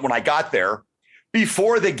omelet when I got there.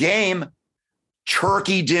 Before the game,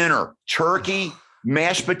 turkey dinner, turkey,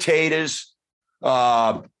 mashed potatoes,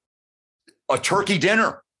 a turkey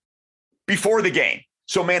dinner before the game.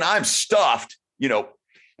 So, man, I'm stuffed,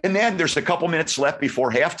 And then there's a couple minutes left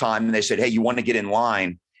before halftime, and they said, hey, you want to get in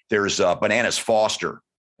line? There's Bananas Foster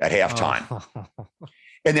at halftime. Oh.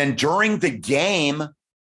 And then during the game,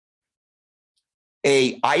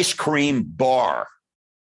 a ice cream bar.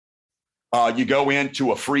 You go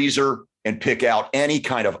into a freezer and pick out any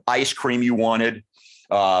kind of ice cream you wanted.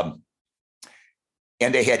 And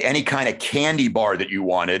they had any kind of candy bar that you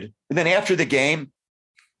wanted. And then after the game,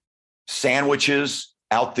 sandwiches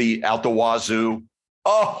out the wazoo.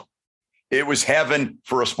 Oh, it was heaven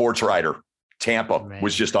for a sports writer. Tampa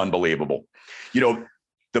was just unbelievable.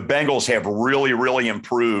 The Bengals have really, really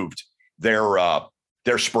improved their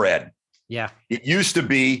spread. Yeah. It used to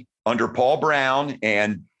be under Paul Brown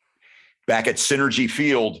and back at Synergy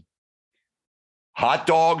Field, hot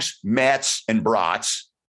dogs, Mets, and brats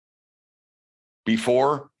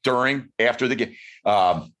before, during, after the game.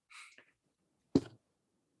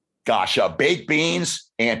 Baked beans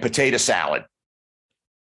and potato salad.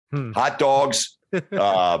 Hot dogs,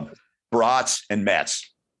 brats, and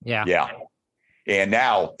Mets. Yeah. Yeah. And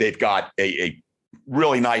now they've got a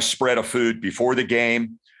really nice spread of food before the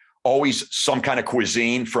game. Always some kind of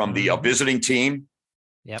cuisine from the visiting team.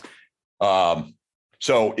 Yep.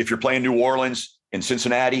 So if you're playing New Orleans and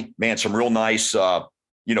Cincinnati, man, some real nice,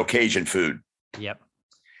 Cajun food. Yep.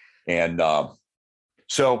 And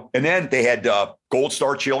and then they had Gold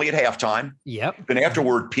Star chili at halftime. Yep. Then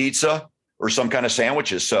afterward, pizza or some kind of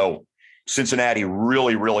sandwiches. So Cincinnati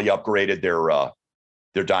really, really upgraded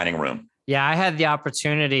their dining room. Yeah, I had the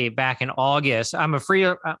opportunity back in August. I'm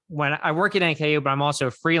when I work at NKU, but I'm also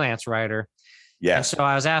a freelance writer. Yes. And so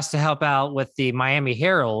I was asked to help out with the Miami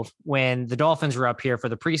Herald when the Dolphins were up here for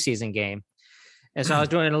the preseason game. And so I was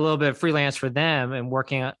doing a little bit of freelance for them and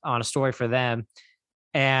working on a story for them.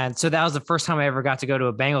 And so that was the first time I ever got to go to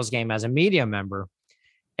a Bengals game as a media member.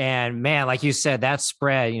 And man, like you said, that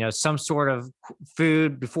spread, some sort of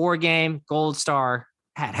food before a game, Gold Star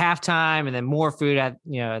at halftime, and then more food at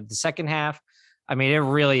the second half. I mean, it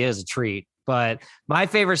really is a treat. But my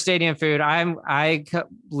favorite stadium food, when I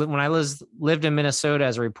lived in Minnesota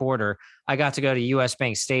as a reporter, I got to go to US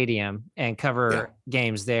Bank Stadium and cover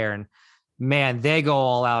games there. And man, they go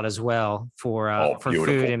all out as well for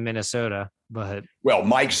food in Minnesota. But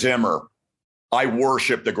Mike Zimmer, I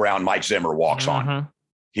worship the ground Mike Zimmer walks on.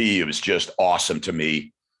 He was just awesome to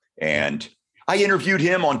me. And I interviewed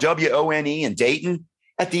him on WONE in Dayton.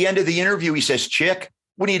 At the end of the interview, he says, Chick,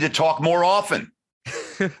 we need to talk more often.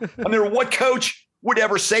 I mean, what coach would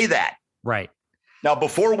ever say that? Right. Now,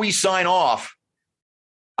 before we sign off,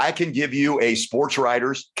 I can give you a sports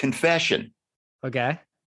writer's confession. Okay.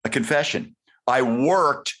 A confession. I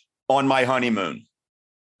worked on my honeymoon.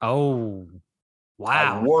 Oh,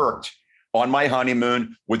 wow. I worked on my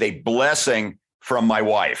honeymoon with a blessing from my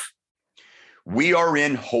wife. We are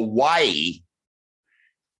in Hawaii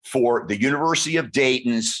for the University of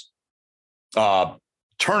Dayton's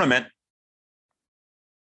tournament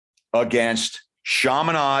against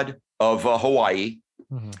Chaminade of Hawaii.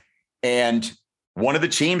 Mm-hmm. And one of the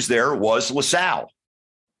teams there was LaSalle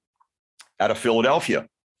out of Philadelphia.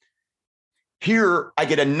 Here, I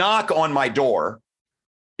get a knock on my door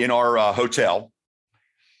in our hotel,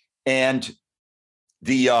 and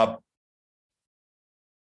the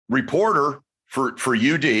reporter for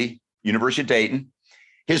UD, University of Dayton,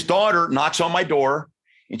 his daughter knocks on my door,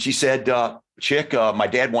 and she said, Chick, my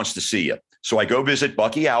dad wants to see you. So I go visit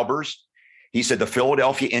Bucky Albers. He said, the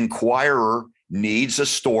Philadelphia Inquirer needs a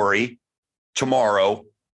story tomorrow,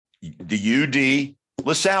 the UD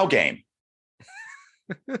LaSalle game.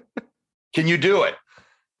 Can you do it?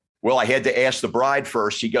 Well, I had to ask the bride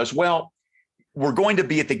first. He goes, well, we're going to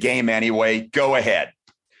be at the game anyway. Go ahead.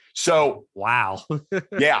 So, wow.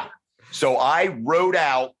 Yeah. So I wrote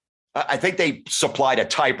out, I think they supplied a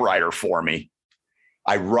typewriter for me.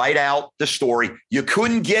 I write out the story. You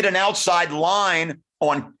couldn't get an outside line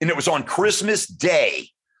and it was on Christmas Day.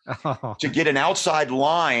 Oh. To get an outside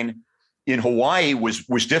line in Hawaii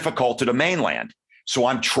was difficult to the mainland. So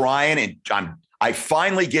I'm trying, and I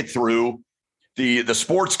finally get through. The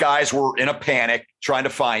sports guys were in a panic trying to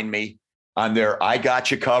find me. I'm there. I got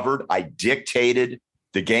you covered. I dictated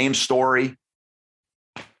the game story.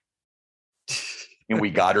 and we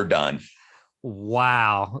got her done.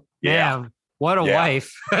 Wow. Yeah. Man, what a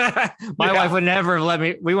wife. My wife would never have let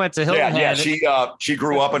me. We went to Hilton Head. She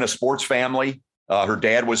grew up in a sports family. Her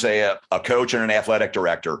dad was a coach and an athletic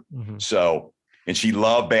director. Mm-hmm. So, and she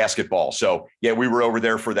loved basketball. So yeah, we were over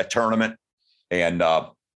there for that tournament. And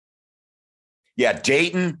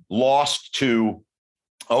Dayton lost to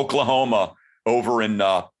Oklahoma over in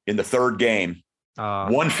the third game,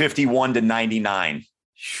 151-99.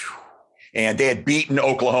 And they had beaten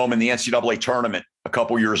Oklahoma in the NCAA tournament a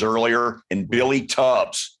couple years earlier, and Billy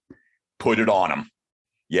Tubbs put it on them.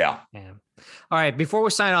 Yeah. Man. All right. Before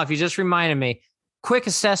we sign off, you just reminded me, quick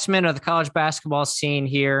assessment of the college basketball scene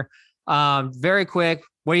here. Very quick.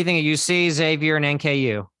 What do you think of UC, Xavier, and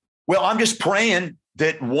NKU? Well, I'm just praying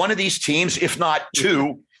that one of these teams, if not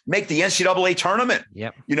two, make the NCAA tournament.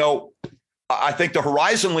 Yep. You know, I think the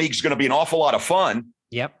Horizon League is going to be an awful lot of fun.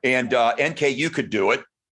 Yep. And NKU could do it,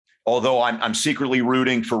 although I'm secretly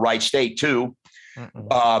rooting for Wright State too.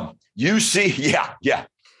 UC,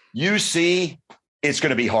 UC, it's going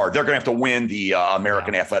to be hard. They're going to have to win the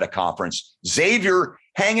American Athletic Conference. Xavier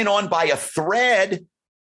hanging on by a thread,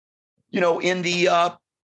 in the, in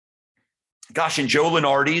Joe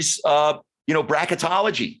Lenardi's,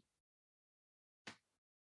 bracketology.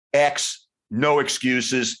 No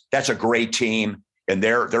excuses. That's a great team, and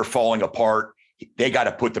they're falling apart. They got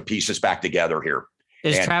to put the pieces back together here.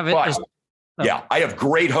 I have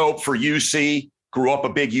great hope for UC. Grew up a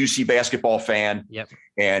big UC basketball fan. Yep.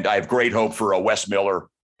 And I have great hope for Wes Miller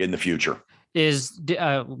in the future.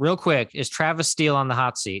 Real quick, is Travis Steele on the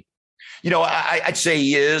hot seat? I'd say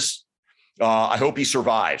he is. I hope he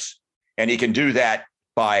survives, and he can do that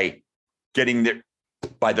by the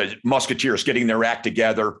Musketeers getting their act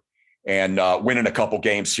together and winning a couple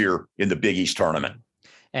games here in the Big East tournament.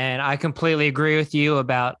 And I completely agree with you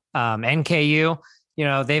about NKU.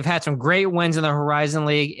 They've had some great wins in the Horizon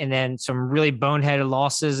League and then some really boneheaded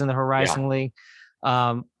losses in the Horizon League.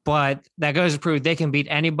 But that goes to prove they can beat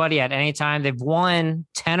anybody at any time. They've won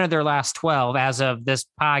 10 of their last 12 as of this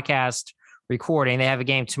podcast recording. They have a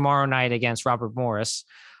game tomorrow night against Robert Morris,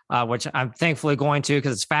 which I'm thankfully going to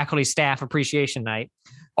because it's faculty staff appreciation night.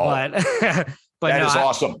 But that is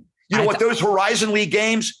awesome. You know what? Those Horizon League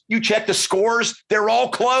games, you check the scores, they're all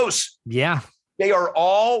close. Yeah. They are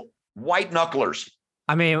all white knucklers.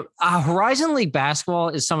 I mean, Horizon League basketball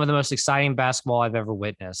is some of the most exciting basketball I've ever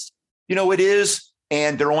witnessed. It is.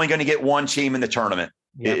 And they're only going to get one team in the tournament.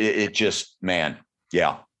 Yep. It just, man.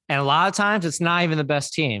 Yeah. And a lot of times it's not even the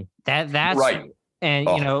best team. That's right. And,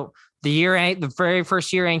 the very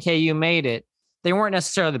first year NKU made it, they weren't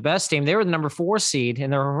necessarily the best team. They were the number 4 seed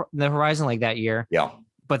in the Horizon League that year. Yeah.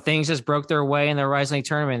 But things just broke their way in the Horizon League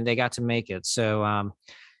tournament and they got to make it. So,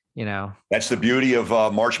 that's the beauty of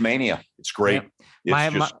March Mania. It's great.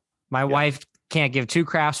 Yeah. My wife can't give two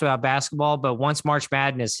craps about basketball, but once March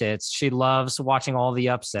Madness hits, she loves watching all the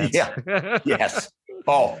upsets. Yeah. Yes.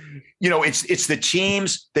 Oh, it's the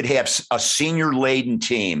teams that have a senior laden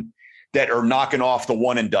team that are knocking off the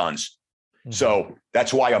one and dones. Mm-hmm. So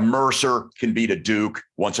that's why a Mercer can beat a Duke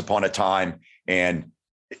once upon a time. And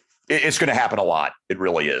it's going to happen a lot. It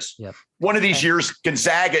really is. Yep. One of these years,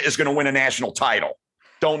 Gonzaga is going to win a national title.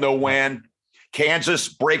 Don't know when. Kansas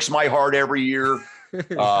breaks my heart every year.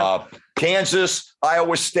 Kansas,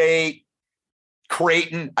 Iowa State,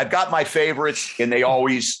 Creighton. I've got my favorites, and they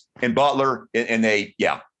always in Butler, and they,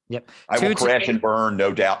 Yep. I will crash and burn,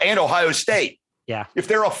 no doubt. And Ohio State. Yeah. If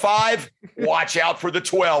they're a 5, watch out for the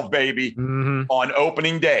 12, baby, on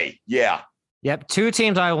opening day. Yeah. Yep. 2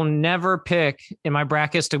 teams I will never pick in my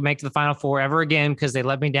brackets to make the Final Four ever again because they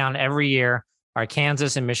let me down every year are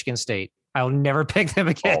Kansas and Michigan State. I'll never pick them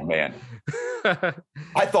again. Oh, man.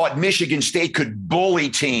 I thought Michigan State could bully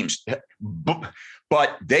teams,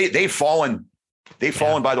 but they've fallen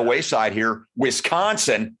by the wayside here.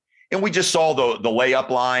 Wisconsin, and we just saw the layup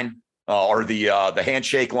line or the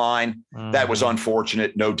handshake line. That was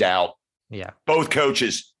unfortunate, no doubt. Yeah. Both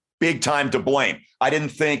coaches, big time to blame. I didn't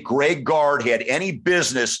think Greg Gard had any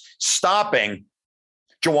business stopping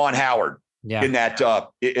Juwan Howard in that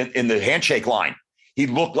in the handshake line. He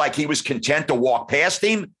looked like he was content to walk past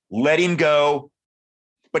him, let him go,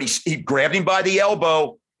 but he grabbed him by the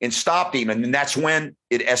elbow and stopped him. And then that's when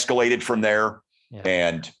it escalated from there. Yeah.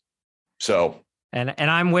 And so. And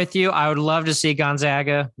I'm with you. I would love to see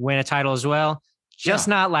Gonzaga win a title as well. Just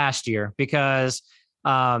not last year because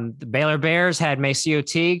the Baylor Bears had Maceo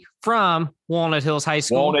Teague from Walnut Hills High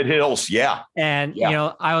School. Walnut Hills, yeah. And,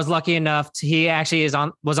 I was lucky enough he actually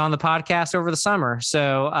was on the podcast over the summer.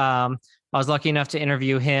 So I was lucky enough to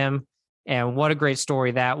interview him, and what a great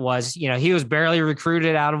story that was. He was barely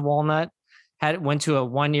recruited out of Walnut, went to a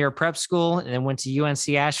 1-year prep school and then went to UNC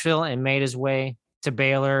Asheville and made his way to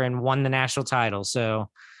Baylor and won the national title. So,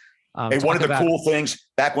 hey, one of the cool things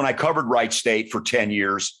back when I covered Wright State for 10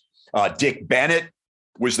 years, Dick Bennett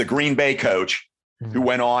was the Green Bay coach who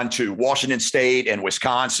went on to Washington State and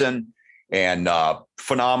Wisconsin, and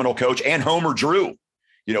phenomenal coach. And Homer Drew,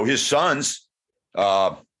 his sons,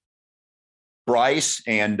 Bryce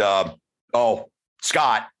and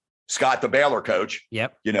Scott, the Baylor coach.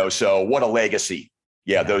 Yep. So what a legacy.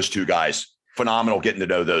 Yeah, those two guys, phenomenal getting to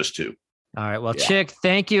know those two. All right. Well, Chick,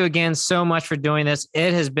 thank you again so much for doing this.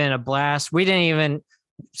 It has been a blast. We didn't even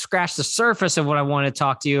scratch the surface of what I want to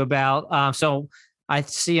talk to you about. So I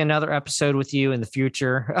see another episode with you in the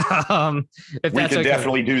future. If we can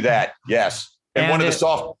definitely do that. Yes. And one of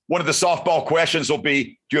the softball questions will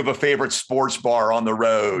be, do you have a favorite sports bar on the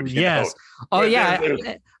road? Yes. Oh, yeah.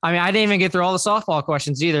 I mean, I didn't even get through all the softball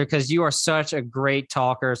questions either, because you are such a great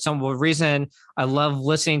talker. Some reason I love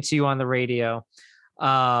listening to you on the radio.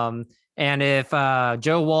 And if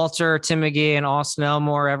Joe Walter, Tim McGee, and Austin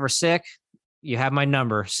Elmore are ever sick, you have my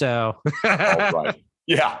number. So. All right.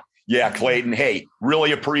 Yeah. Yeah, Clayton. Hey,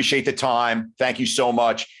 really appreciate the time. Thank you so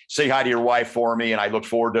much. Say hi to your wife for me, and I look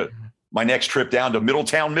forward to my next trip down to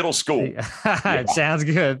Middletown Middle School. It sounds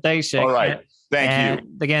good. Thanks, Chick. All right. Thank you.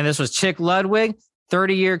 Again, this was Chick Ludwig,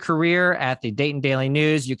 30-year career at the Dayton Daily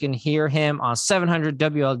News. You can hear him on 700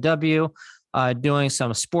 WLW doing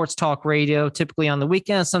some sports talk radio, typically on the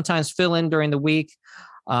weekends, sometimes fill in during the week.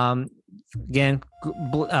 Again,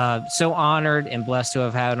 so honored and blessed to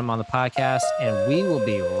have had him on the podcast, and we will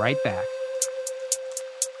be right back.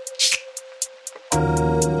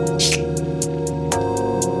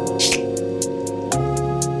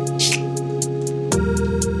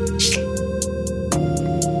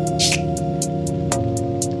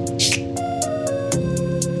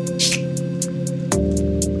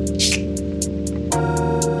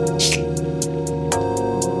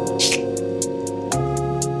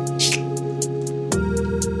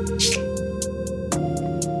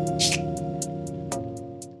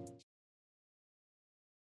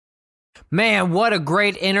 Man, what a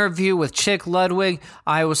great interview with Chick Ludwig.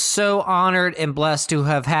 I was so honored and blessed to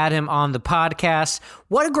have had him on the podcast.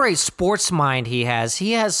 What a great sports mind he has.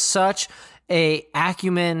 He has such a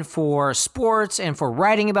acumen for sports and for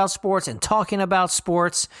writing about sports and talking about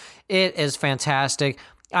sports. It is fantastic.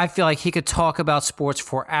 I feel like he could talk about sports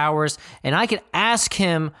for hours, and I could ask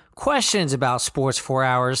him questions about sports for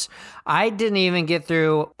hours. I didn't even get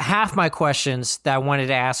through half my questions that I wanted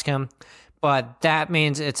to ask him. But that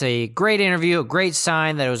means it's a great interview, a great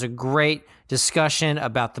sign that it was a great discussion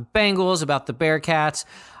about the Bengals, about the Bearcats.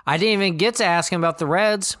 I didn't even get to ask him about the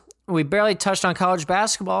Reds. We barely touched on college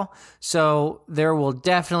basketball. So there will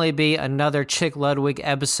definitely be another Chick Ludwig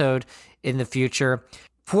episode in the future.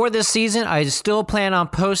 For this season, I still plan on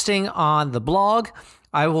posting on the blog.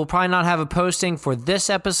 I will probably not have a posting for this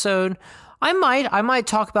episode. I might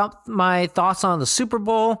talk about my thoughts on the Super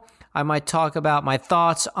Bowl. I might talk about my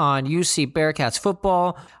thoughts on UC Bearcats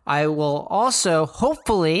football. I will also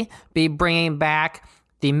hopefully be bringing back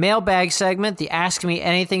the mailbag segment, the Ask Me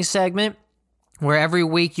Anything segment, where every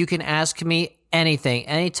week you can ask me anything,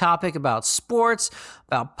 any topic about sports,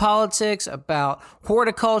 about politics, about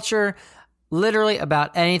horticulture, literally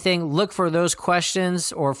about anything. Look for those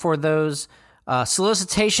questions or for those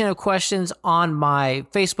solicitation of questions on my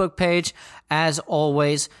Facebook page. As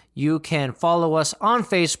always, you can follow us on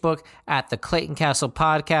Facebook at the Clayton Castle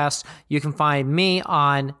Podcast. You can find me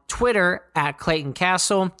on Twitter at Clayton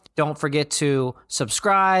Castle. Don't forget to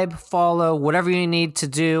subscribe, follow, whatever you need to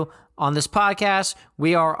do on this podcast.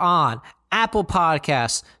 We are on Apple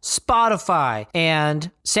Podcasts, Spotify,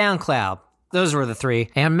 and SoundCloud. Those were the three.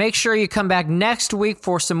 And make sure you come back next week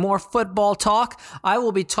for some more football talk. I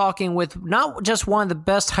will be talking with not just one of the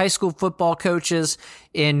best high school football coaches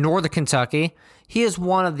in Northern Kentucky. He is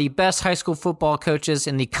one of the best high school football coaches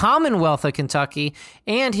in the Commonwealth of Kentucky,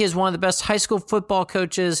 and he is one of the best high school football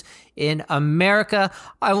coaches in America.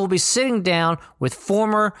 I will be sitting down with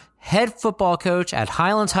former head football coach at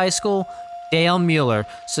Highlands High School, Dale Mueller.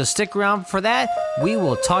 So stick around for that. We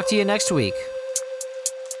will talk to you next week.